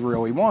that they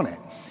really wanted.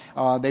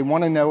 They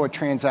want to know a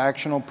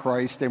transactional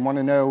price. They want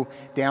to know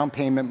down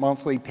payment,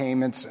 monthly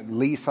payments,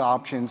 lease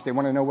options. They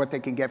want to know what they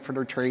can get for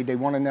their trade. They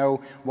want to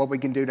know what we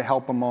can do to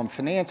help them on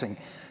financing.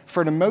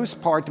 For the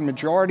most part, the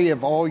majority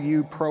of all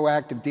you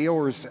proactive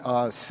dealers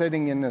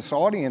sitting in this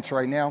audience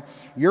right now,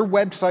 your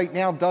website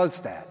now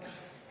does that.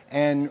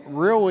 And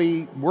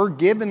really, we're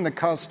giving the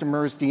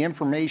customers the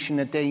information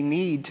that they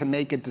need to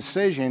make a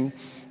decision.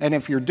 And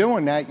if you're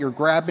doing that, you're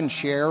grabbing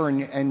share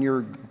and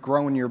you're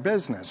growing your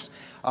business.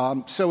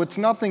 So it's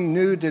nothing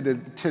new to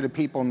the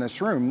people in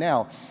this room.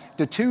 Now,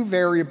 the two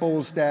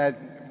variables that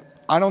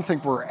I don't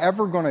think we're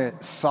ever going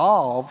to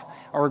solve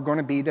are going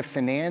to be the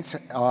finance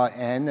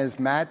end, as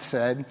Matt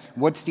said.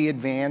 What's the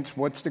advance?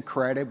 What's the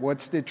credit?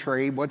 What's the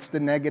trade? What's the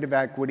negative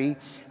equity?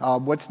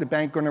 What's the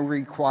bank going to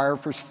require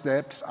for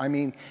STIPs? I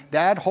mean,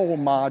 that whole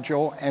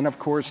module, and of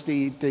course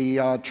the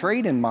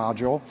trade-in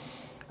module.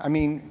 I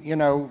mean, you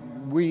know,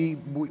 we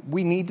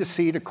need to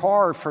see the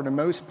car for the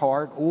most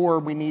part, or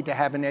we need to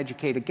have an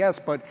educated guess.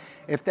 But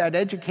if that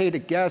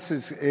educated guess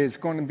is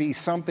going to be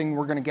something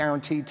we're going to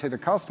guarantee to the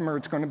customer,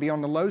 it's going to be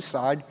on the low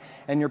side,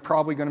 and you're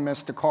probably going to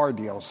miss the car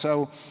deal.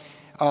 So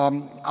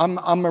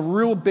I'm a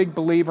real big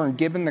believer in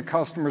giving the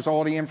customers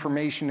all the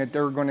information that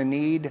they're going to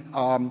need.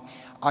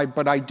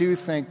 But I do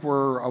think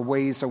we're a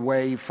ways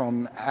away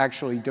from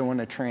actually doing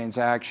a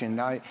transaction.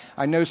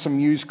 I know some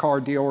used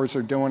car dealers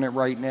are doing it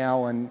right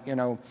now, and you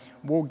know,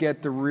 we'll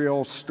get the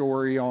real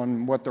story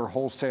on what their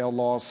wholesale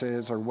loss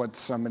is or what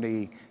some of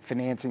the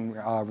financing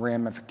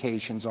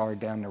ramifications are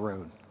down the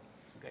road.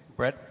 Okay.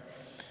 Brett?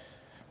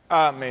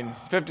 I mean,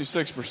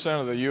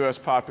 56% of the U.S.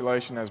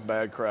 population has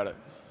bad credit.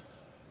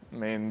 I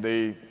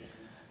mean,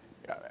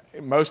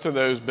 most of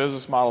those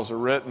business models are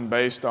written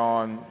based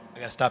on. I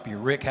got to stop you.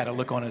 Rick had a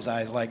look on his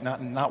eyes like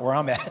not where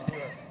I'm at.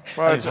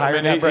 Well, he's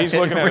looking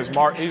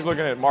at he's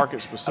looking at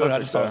market specific.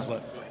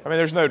 I mean,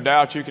 there's no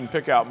doubt you can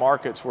pick out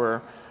markets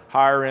where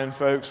higher end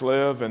folks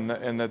live and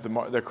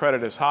that their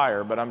credit is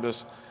higher. But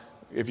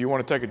if you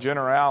want to take a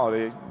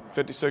generality,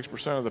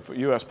 56% of the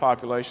U.S.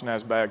 population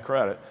has bad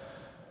credit.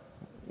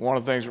 One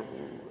of the things,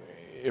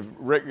 if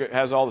Rick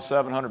has all the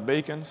 700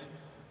 beacons,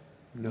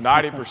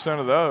 90%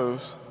 of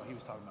those. He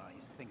was talking about.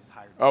 He thinks it's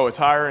higher. Oh, it's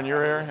higher in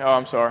your area? Oh,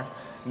 I'm sorry.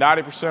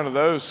 90% of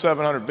those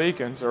 700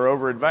 beacons are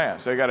over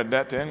advanced. They got a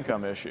debt to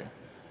income issue.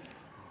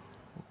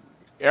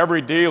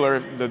 Every dealer,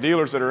 the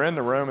dealers that are in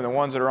the room and the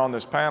ones that are on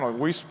this panel,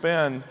 we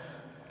spend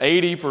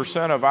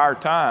 80% of our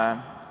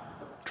time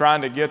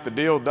trying to get the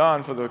deal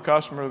done for the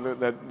customer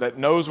that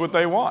knows what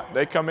they want.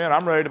 They come in,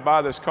 I'm ready to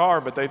buy this car,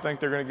 but they think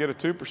they're going to get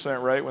a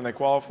 2% rate when they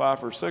qualify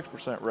for a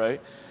 6% rate.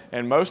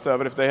 And most of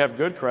it, if they have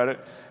good credit,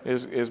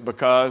 is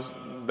because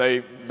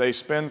they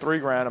spend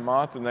 $3,000 a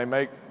month and they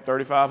make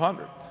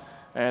 $3,500.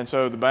 And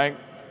so the bank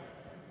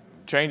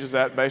changes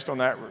that based on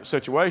that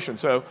situation.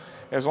 So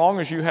as long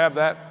as you have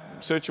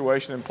that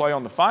situation in play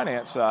on the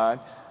finance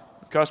side,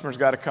 the customer's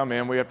got to come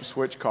in. We have to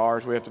switch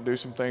cars. We have to do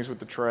some things with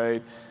the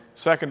trade.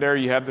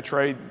 Secondary, you have the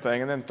trade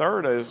thing. And then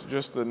third is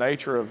just the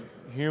nature of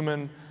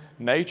human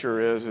nature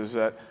is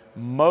that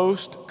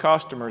most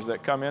customers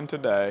that come in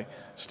today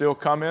still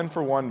come in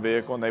for one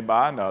vehicle and they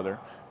buy another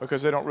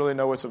because they don't really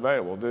know what's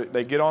available.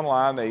 They get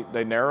online,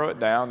 they narrow it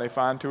down, they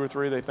find two or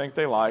three they think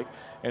they like,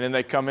 and then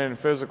they come in and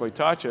physically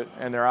touch it,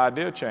 and their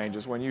idea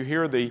changes. When you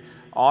hear the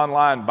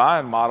online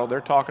buying model,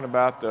 they're talking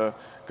about the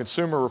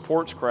Consumer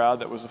Reports crowd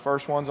that was the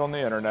first ones on the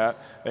internet.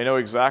 They know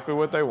exactly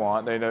what they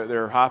want. They know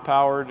they're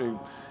high-powered,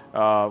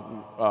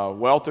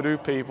 well-to-do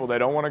people. They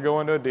don't want to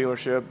go into a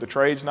dealership. The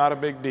trade's not a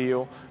big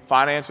deal.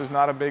 Finance is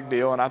not a big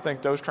deal. And I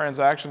think those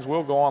transactions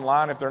will go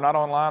online if they're not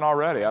online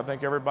already. I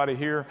think everybody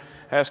here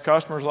has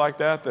customers like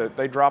that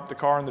they drop the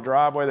car in the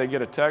driveway, they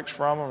get a text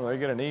from them, or they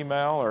get an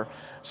email or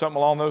something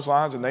along those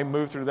lines, and they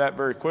move through that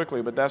very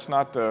quickly. But that's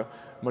not the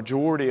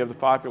majority of the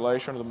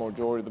population or the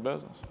majority of the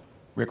business.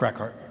 Rick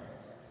Reichart.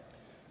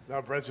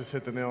 No, Brett just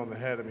hit the nail on the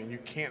head. I mean, you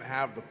can't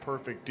have the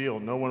perfect deal.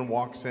 No one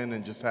walks in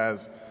and just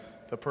has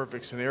the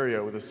perfect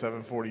scenario with a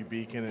 740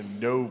 Beacon and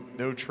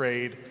no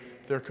trade.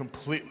 They're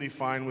completely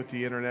fine with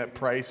the internet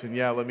price, and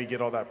let me get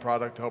all that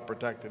product to help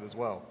protect it as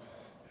well.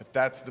 If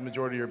that's the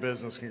majority of your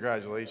business,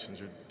 congratulations.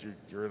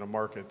 You're in a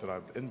market that I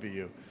envy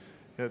you.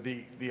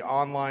 The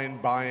online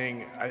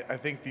buying, I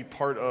think the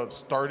part of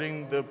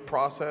starting the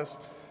process,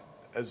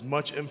 as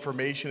much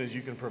information as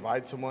you can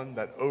provide someone,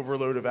 that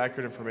overload of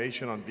accurate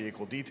information on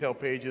vehicle detail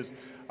pages,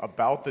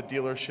 about the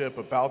dealership,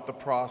 about the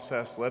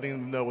process, letting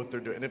them know what they're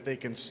doing. And if they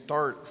can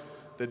start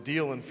the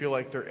deal and feel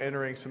like they're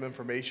entering some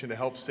information to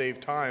help save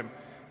time,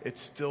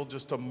 it's still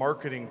just a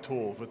marketing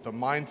tool with the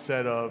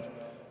mindset of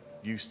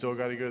you still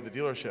got to go to the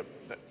dealership.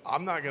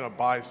 I'm not going to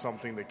buy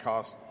something that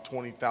costs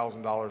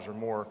 $20,000 or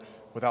more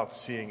without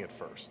seeing it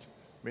first.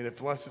 I mean,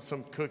 unless it's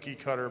some cookie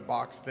cutter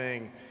box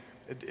thing,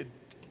 it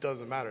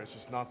doesn't matter. It's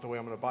just not the way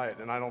I'm going to buy it.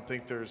 And I don't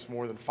think there's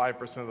more than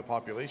 5% of the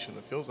population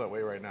that feels that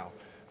way right now.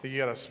 I think you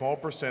got a small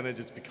percentage.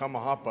 It's become a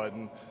hot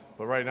button.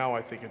 But right now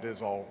I think it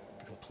is all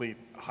complete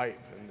hype.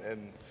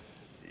 And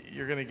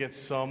you're going to get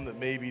some that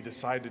maybe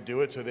decide to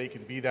do it so they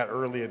can be that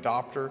early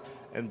adopter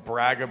and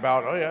brag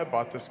about, oh yeah, I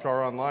bought this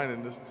car online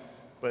and this.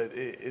 But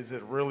is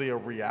it really a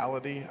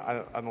reality?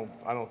 I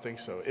don't think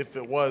so. If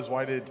it was,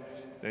 why did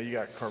you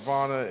got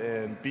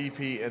Carvana and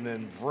BP and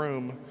then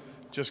Vroom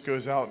just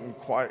goes out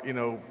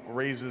and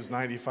raises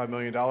 $95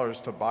 million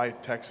to buy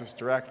Texas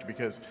Direct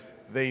because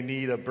they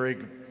need a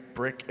big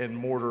brick and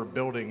mortar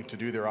building to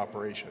do their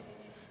operation.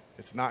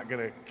 It's not going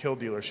to kill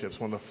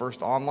dealerships. One of the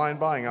first online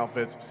buying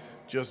outfits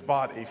just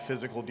bought a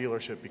physical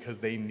dealership because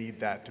they need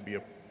that to be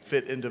a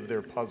fit into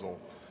their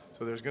puzzle.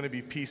 So there's going to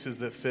be pieces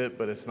that fit,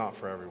 but it's not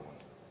for everyone.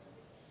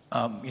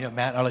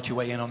 Matt, I'll let you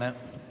weigh in on that.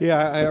 Yeah,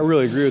 I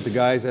really agree with the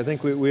guys. I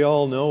think we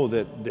all know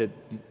that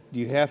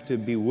you have to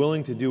be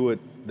willing to do what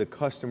the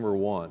customer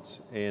wants,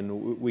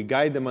 and we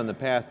guide them on the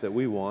path that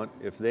we want.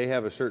 If they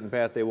have a certain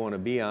path they want to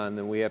be on,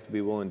 then we have to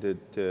be willing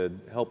to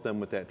help them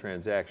with that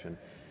transaction.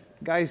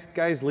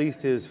 Guy's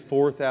leased his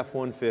fourth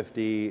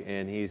F-150,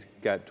 and he's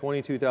got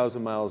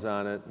 22,000 miles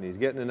on it, and he's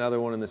getting another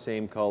one in the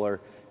same color.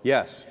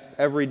 Yes,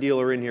 every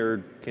dealer in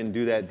here can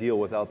do that deal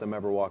without them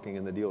ever walking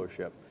in the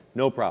dealership.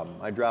 No problem.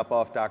 I drop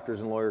off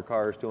doctors and lawyer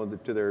cars to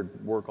their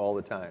work all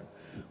the time.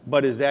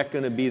 But is that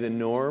going to be the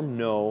norm?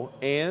 No.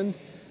 And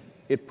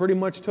it pretty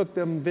much took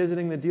them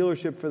visiting the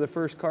dealership for the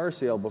first car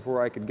sale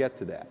before I could get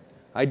to that.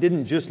 I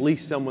didn't just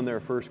lease someone their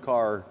first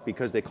car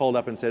because they called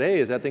up and said, hey,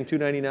 is that thing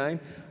 $299?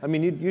 I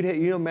mean, you'd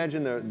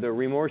imagine the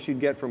remorse you'd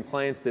get from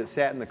clients that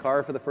sat in the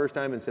car for the first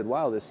time and said,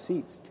 wow, this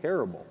seat's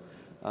terrible.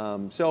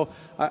 So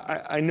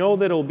I know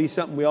that it'll be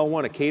something we all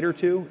want to cater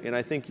to, and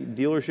I think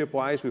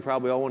dealership-wise, we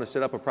probably all want to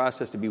set up a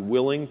process to be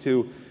willing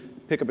to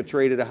pick up a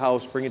trade at a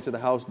house, bring it to the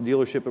house,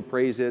 dealership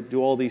appraise it,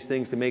 do all these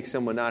things to make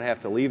someone not have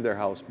to leave their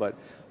house, but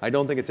I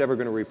don't think it's ever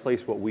going to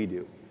replace what we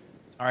do.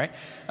 All right,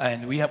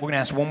 and we're going to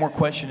ask one more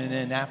question, and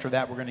then after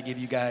that, we're going to give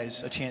you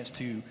guys a chance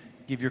to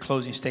give your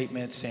closing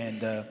statements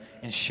and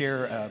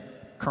share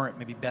current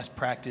maybe best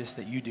practice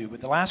that you do. But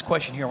the last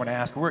question here I want to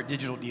ask, we're at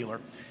Digital Dealer,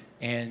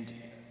 and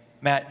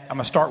Matt, I'm going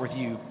to start with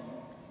you.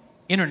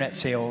 Internet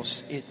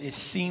sales, it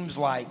seems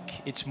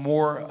like it's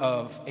more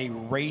of a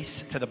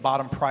race to the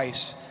bottom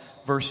price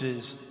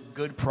versus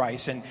good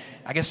price. And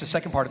I guess the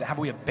second part of that, have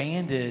we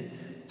abandoned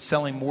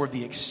selling more of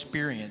the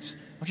experience?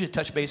 I want you to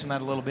touch base on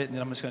that a little bit, and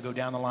then I'm just going to go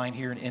down the line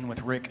here and end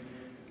with Rick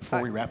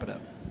before we wrap it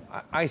up.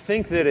 I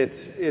think that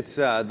it's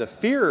the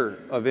fear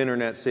of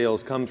internet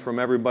sales comes from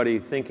everybody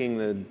thinking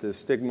the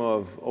stigma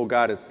of, oh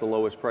God, it's the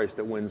lowest price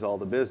that wins all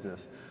the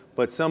business.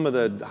 But some of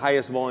the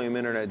highest volume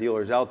internet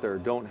dealers out there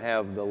don't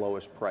have the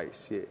lowest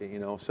price,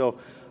 So,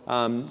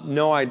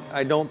 no,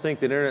 I don't think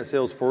that internet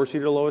sales force you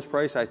to the lowest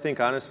price. I think,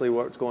 honestly,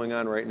 what's going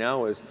on right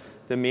now is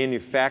the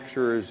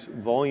manufacturers'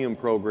 volume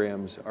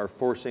programs are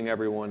forcing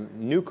everyone,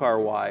 new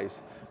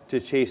car-wise, to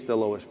chase the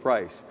lowest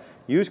price.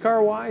 Used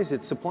car-wise,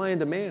 it's supply and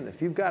demand.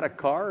 If you've got a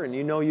car and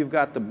you know you've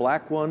got the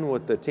black one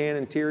with the tan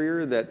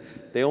interior that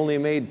they only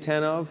made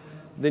 10 of,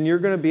 then you're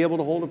going to be able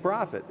to hold a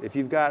profit. If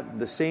you've got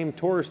the same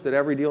Taurus that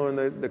every dealer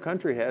in the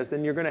country has,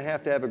 then you're going to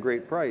have a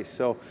great price.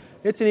 So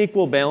it's an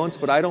equal balance,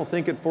 but I don't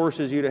think it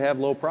forces you to have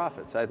low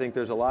profits. I think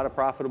there's a lot of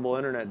profitable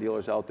internet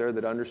dealers out there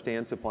that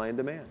understand supply and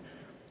demand.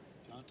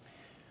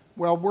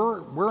 Well,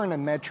 we're in a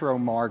metro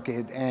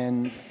market,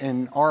 and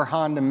in our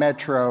Honda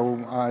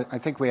Metro, I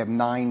think we have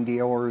 9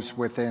 dealers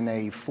within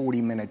a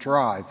 40-minute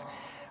drive.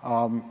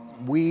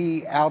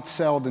 We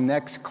outsell the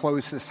next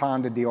closest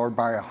Honda dealer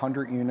by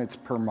 100 units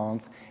per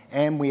month,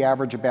 and we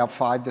average about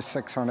 500 to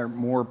 600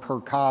 more per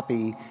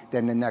copy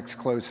than the next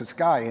closest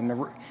guy.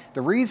 And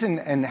the reason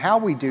and how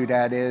we do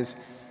that is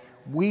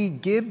we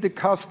give the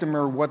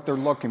customer what they're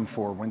looking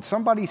for. When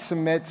somebody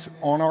submits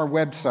on our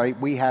website,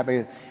 we have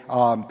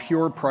a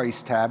pure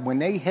price tab. When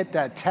they hit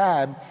that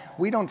tab,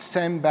 we don't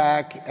send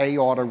back a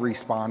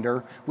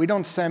autoresponder. We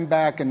don't send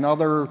back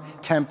another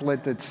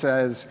template that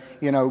says,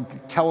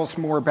 tell us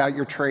more about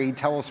your trade,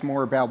 tell us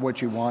more about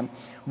what you want.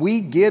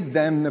 We give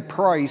them the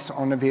price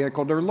on the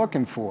vehicle they're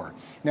looking for.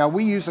 Now,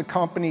 we use a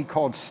company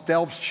called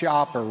Stealth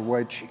Shopper,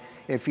 which,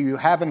 if you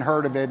haven't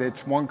heard of it,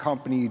 it's one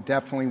company you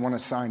definitely want to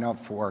sign up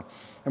for.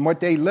 And what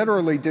they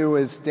literally do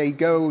is they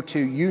go to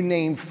you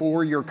name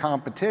for your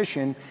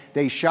competition,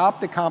 they shop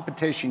the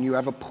competition, you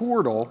have a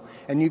portal,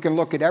 and you can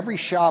look at every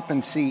shop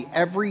and see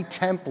every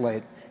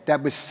template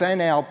that was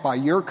sent out by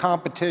your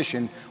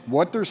competition,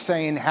 what they're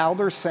saying, how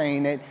they're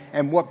saying it,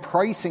 and what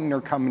pricing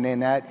they're coming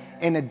in at,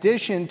 in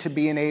addition to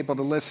being able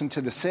to listen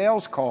to the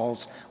sales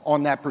calls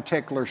on that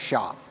particular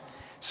shop.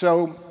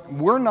 So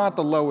we're not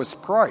the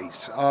lowest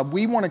price.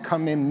 We want to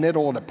come in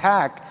middle of the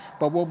pack,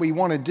 but what we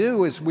want to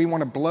do is we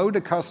want to blow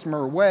the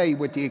customer away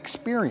with the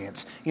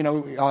experience.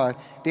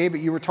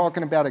 David, you were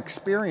talking about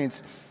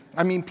experience.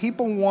 I mean,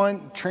 people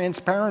want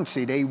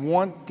transparency. They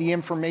want the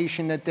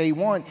information that they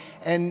want,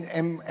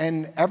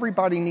 and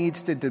everybody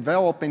needs to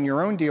develop in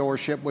your own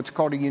dealership what's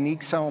called a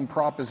unique selling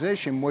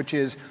proposition, which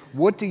is,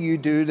 what do you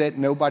do that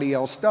nobody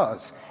else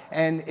does?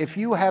 And if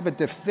you have a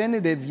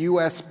definitive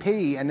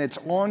USP and it's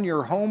on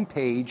your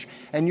homepage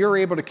and you're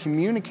able to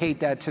communicate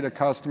that to the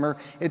customer,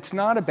 it's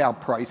not about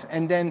price.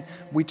 And then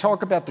we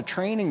talk about the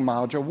training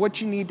module,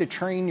 what you need to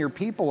train your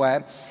people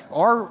at.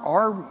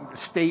 Our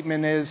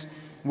statement is,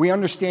 we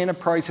understand that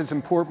price is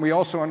important. We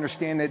also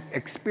understand that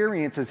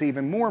experience is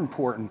even more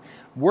important.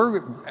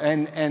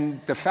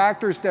 And the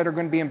factors that are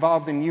going to be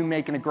involved in you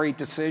making a great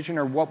decision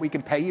are what we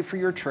can pay you for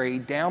your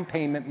trade, down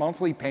payment,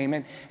 monthly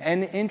payment,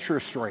 and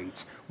interest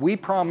rates. We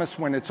promise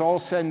when it's all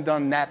said and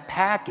done, that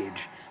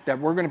package that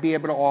we're going to be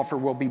able to offer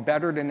will be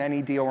better than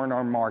any dealer in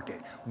our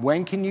market.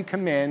 When can you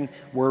come in?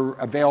 We're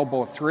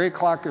available at 3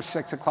 o'clock or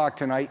 6 o'clock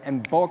tonight,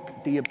 and book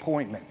the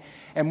appointment.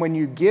 And when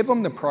you give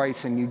them the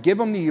price and you give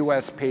them the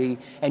USP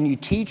and you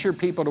teach your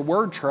people to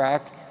word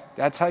track,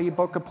 that's how you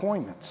book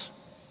appointments.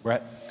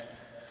 Brett?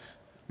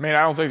 I mean,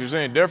 I don't think there's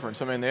any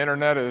difference. I mean, the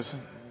internet is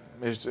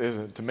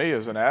to me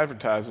is an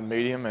advertising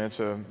medium, and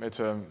it's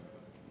a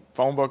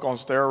phone book on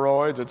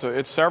steroids.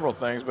 It's several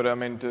things, but I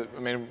mean,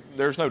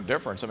 there's no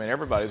difference. I mean,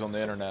 everybody's on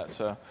the internet.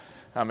 So,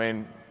 I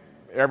mean,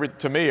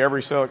 to me,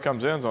 every sale that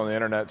comes in is on the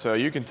internet. So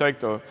you can take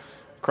the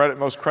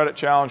most credit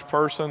challenged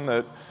person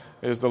that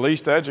is the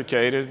least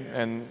educated,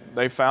 and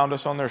they found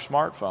us on their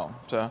smartphone.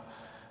 So,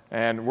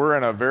 and we're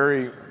in a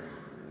very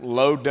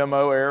low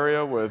demo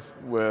area with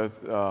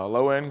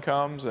low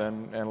incomes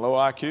and low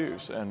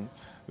IQs, and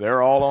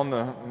they're all on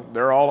their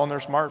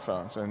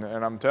smartphones, and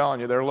I'm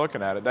telling you, they're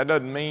looking at it. That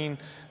doesn't mean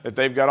that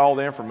they've got all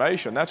the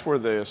information. That's where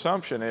the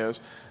assumption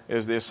is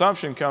the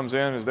assumption comes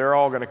in is they're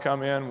all going to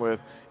come in with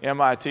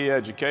MIT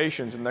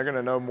educations, and they're going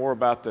to know more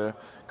about the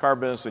car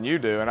business than you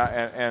do. And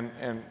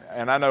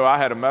I know I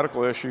had a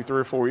medical issue 3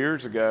 or 4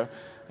 years ago,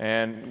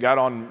 and got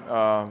on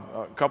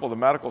a couple of the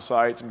medical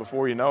sites, and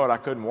before you know it, I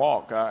couldn't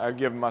walk. I'd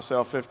given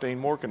myself 15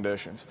 more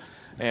conditions.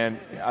 And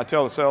I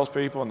tell the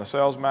salespeople and the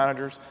sales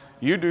managers,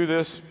 you do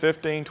this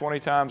 15, 20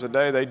 times a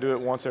day. They do it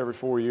once every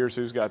 4 years.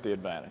 Who's got the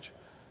advantage?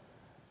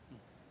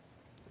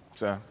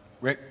 So,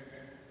 Rick?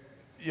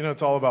 You know,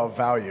 it's all about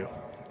value.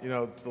 You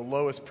know, the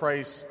lowest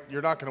price,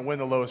 you're not going to win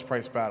the lowest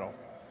price battle.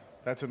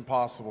 That's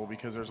impossible,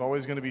 because there's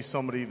always going to be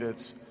somebody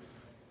that's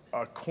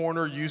a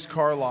corner used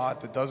car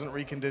lot that doesn't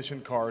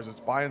recondition cars. It's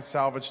buying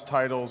salvage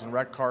titles and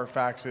wrecked car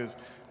faxes.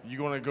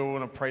 You want to go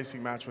in a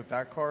pricing match with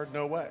that car?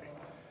 No way.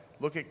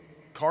 Look at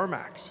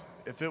CarMax.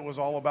 If it was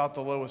all about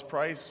the lowest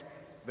price,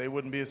 they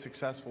wouldn't be as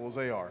successful as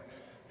they are.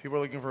 People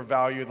are looking for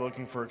value. They're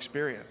looking for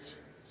experience.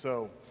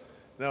 So,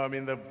 no, I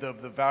mean, the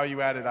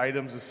value-added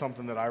items is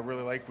something that I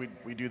really like.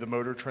 We do the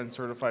Motor Trend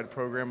Certified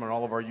program on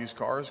all of our used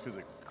cars because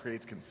it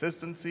creates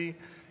consistency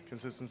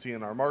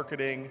in our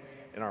marketing,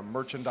 in our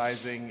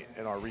merchandising,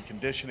 in our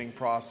reconditioning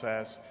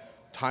process.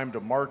 Time to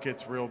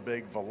market's real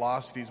big.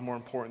 Velocity's more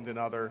important than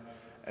other.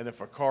 And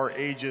if a car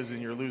ages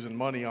and you're losing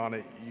money on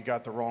it, you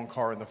got the wrong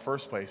car in the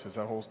first place. It's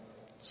that whole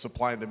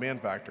supply and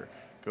demand factor.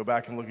 Go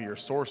back and look at your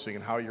sourcing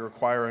and how you're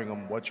acquiring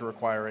them, what you're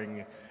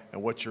acquiring,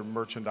 and what your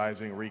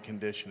merchandising,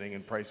 reconditioning,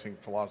 and pricing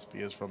philosophy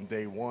is from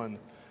day one.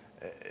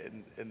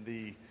 And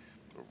the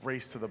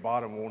race to the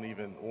bottom won't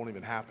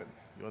even happen.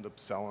 You end up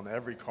selling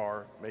every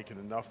car, making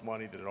enough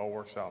money that it all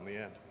works out in the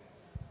end.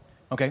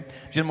 Okay.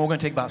 Gentlemen, we're going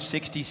to take about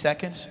 60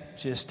 seconds.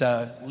 Just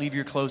leave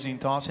your closing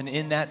thoughts. And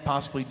in that,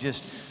 possibly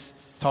just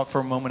talk for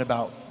a moment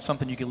about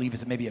something you could leave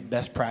as maybe a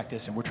best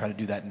practice. And we'll try to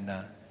do that in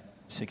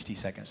 60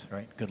 seconds,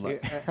 right? Good luck.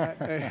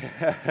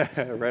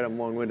 Right, I'm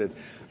long-winded.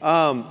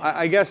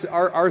 I guess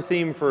our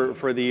theme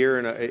for the year,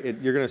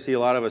 and you're going to see a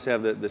lot of us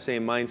have the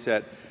same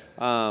mindset,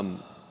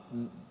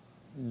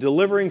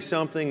 delivering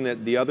something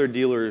that the other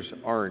dealers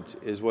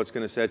aren't is what's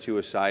going to set you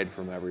aside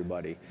from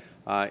everybody.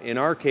 In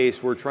our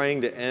case, we're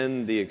trying to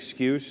end the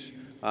excuse.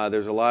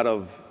 There's a lot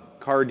of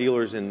car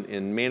dealers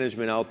in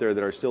management out there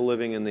that are still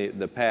living in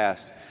the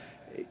past.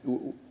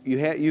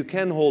 You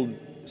can hold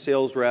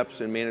sales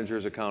reps and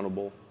managers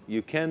accountable.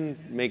 You can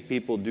make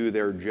people do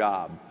their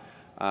job.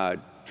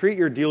 Treat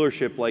your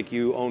dealership like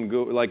you own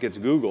like it's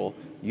Google.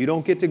 You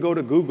don't get to go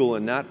to Google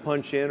and not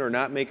punch in or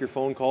not make your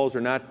phone calls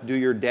or not do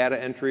your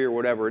data entry or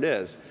whatever it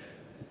is.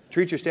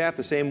 Treat your staff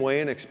the same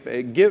way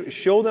and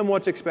show them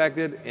what's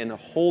expected and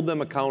hold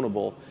them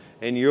accountable,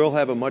 and you'll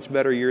have a much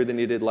better year than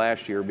you did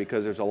last year,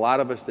 because there's a lot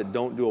of us that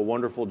don't do a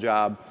wonderful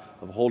job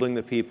of holding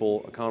the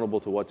people accountable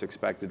to what's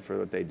expected for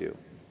what they do.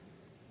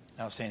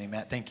 Outstanding,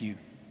 Matt. Thank you.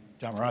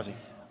 John Marazzi.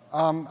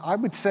 I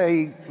would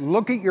say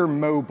look at your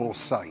mobile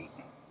site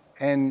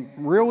and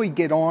really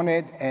get on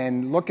it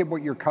and look at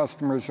what your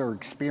customers are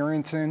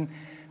experiencing.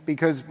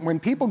 Because when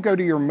people go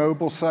to your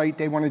mobile site,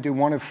 they want to do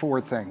one of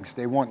four things.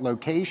 They want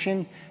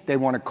location, they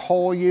want to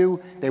call you,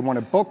 they want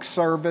to book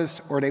service,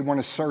 or they want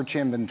to search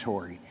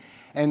inventory.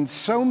 And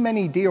so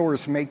many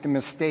dealers make the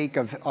mistake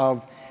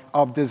of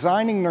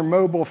designing their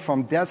mobile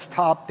from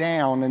desktop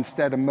down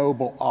instead of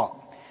mobile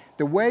up.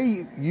 The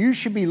way you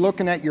should be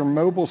looking at your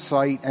mobile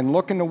site and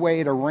looking the way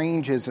it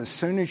arranges as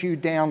soon as you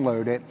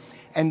download it,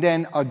 and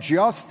then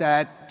adjust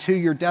that to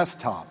your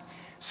desktop.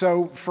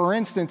 So, for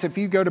instance, if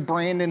you go to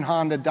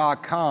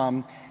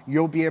BrandonHonda.com,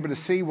 you'll be able to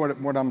see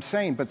what I'm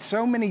saying. But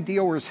so many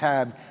dealers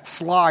have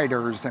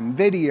sliders and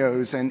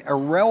videos and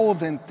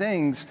irrelevant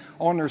things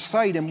on their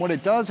site, and what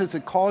it does is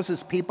it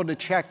causes people to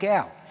check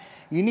out.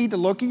 You need to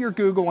look at your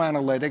Google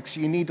Analytics,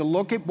 you need to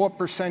look at what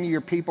 % of your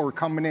people are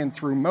coming in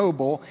through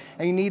mobile,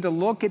 and you need to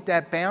look at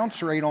that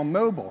bounce rate on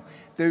mobile.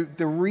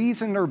 The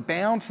reason they're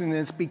bouncing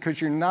is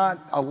because you're not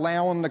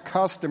allowing the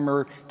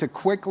customer to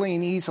quickly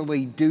and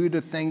easily do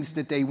the things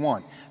that they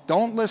want.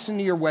 Don't listen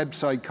to your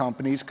website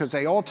companies because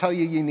they all tell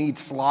you need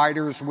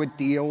sliders with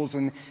deals,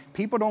 and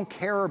people don't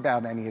care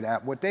about any of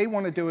that. What they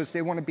want to do is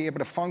they want to be able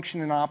to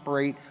function and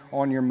operate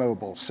on your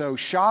mobile. So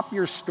shop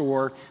your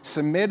store,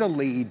 submit a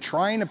lead,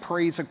 try and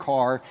appraise a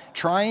car,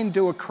 try and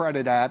do a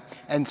credit app,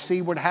 and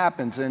see what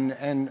happens.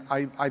 And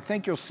I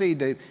think you'll see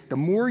that the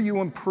more you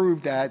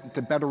improve that,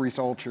 the better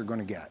results you're going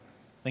to get.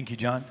 Thank you,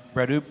 John.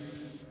 Brett Oop.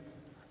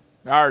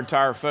 Our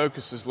entire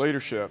focus is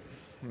leadership.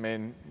 I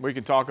mean, we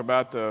can talk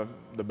about the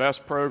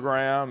best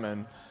program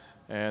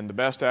and the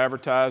best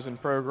advertising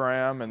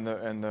program and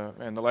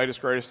the latest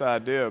greatest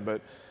idea,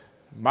 but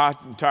my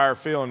entire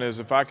feeling is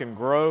if I can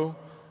grow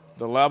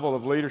the level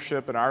of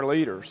leadership in our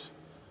leaders,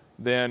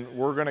 then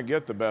we're going to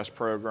get the best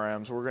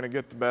programs, we're going to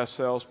get the best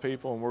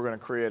salespeople, and we're going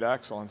to create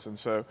excellence. And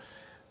so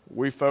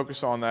we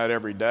focus on that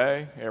every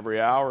day,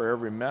 every hour,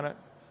 every minute,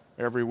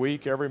 every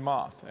week, every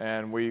month.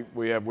 And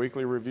we have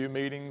weekly review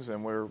meetings,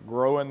 and we're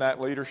growing that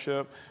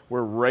leadership.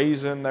 We're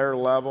raising their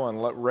level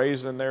and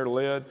raising their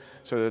lid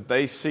so that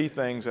they see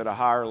things at a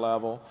higher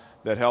level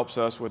that helps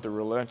us with the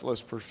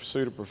relentless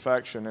pursuit of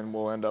perfection, and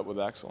we'll end up with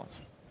excellence.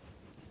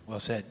 Well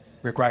said.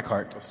 Rick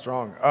Reichart. That's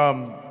strong.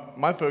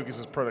 My focus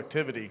is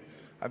productivity.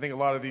 I think a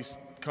lot of these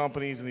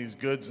companies and these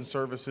goods and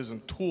services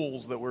and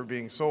tools that we're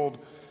being sold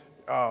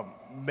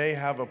may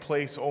have a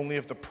place only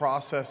if the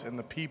process and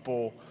the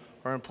people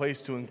are in place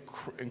to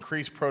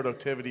increase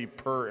productivity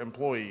per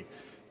employee.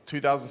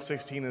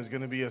 2016 is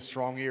going to be a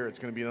strong year. It's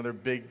going to be another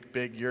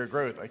big year of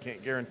growth. I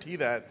can't guarantee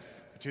that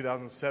for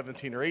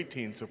 2017 or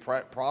 18, so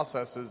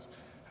processes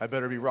had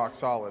better be rock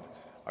solid.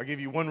 I'll give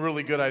you one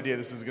really good idea.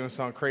 This is going to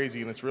sound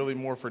crazy, and it's really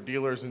more for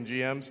dealers and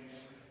GMs.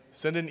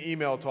 Send an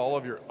email to all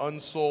of your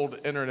unsold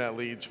internet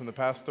leads from the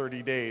past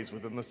 30 days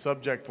within the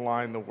subject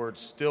line the word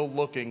 "still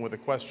looking" with a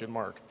question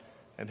mark,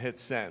 and hit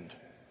send.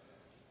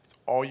 That's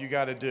all you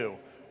got to do.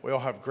 We all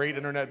have great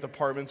internet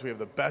departments. We have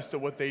the best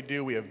at what they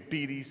do. We have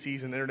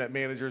BDCs and internet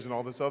managers and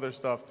all this other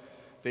stuff.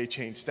 They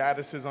change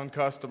statuses on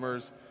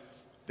customers.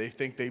 They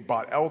think they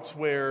bought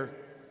elsewhere.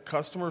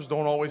 Customers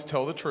don't always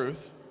tell the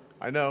truth.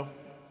 I know.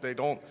 They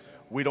don't.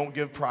 We don't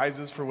give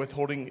prizes for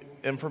withholding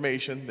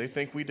information. They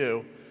think we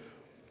do.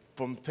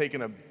 From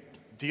taking a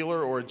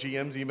dealer or a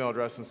GM's email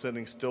address and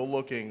sending "still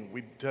looking,"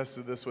 we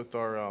tested this with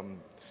our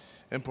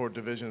import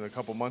division a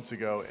couple months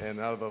ago, and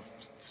out of the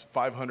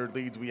 500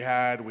 leads we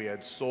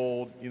had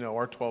sold,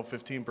 our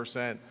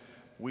 12-15%.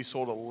 We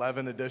sold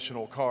 11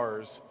 additional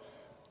cars.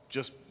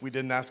 We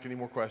didn't ask any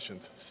more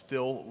questions.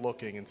 Still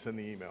looking, and send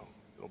the email.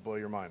 It'll blow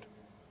your mind.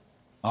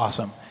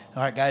 Awesome.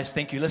 All right, guys,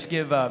 thank you. Let's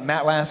give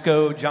Matt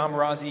Lasco, John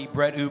Marazzi,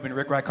 Brett Oop, and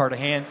Rick Reichart a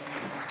hand.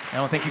 And I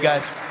want to thank you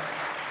guys.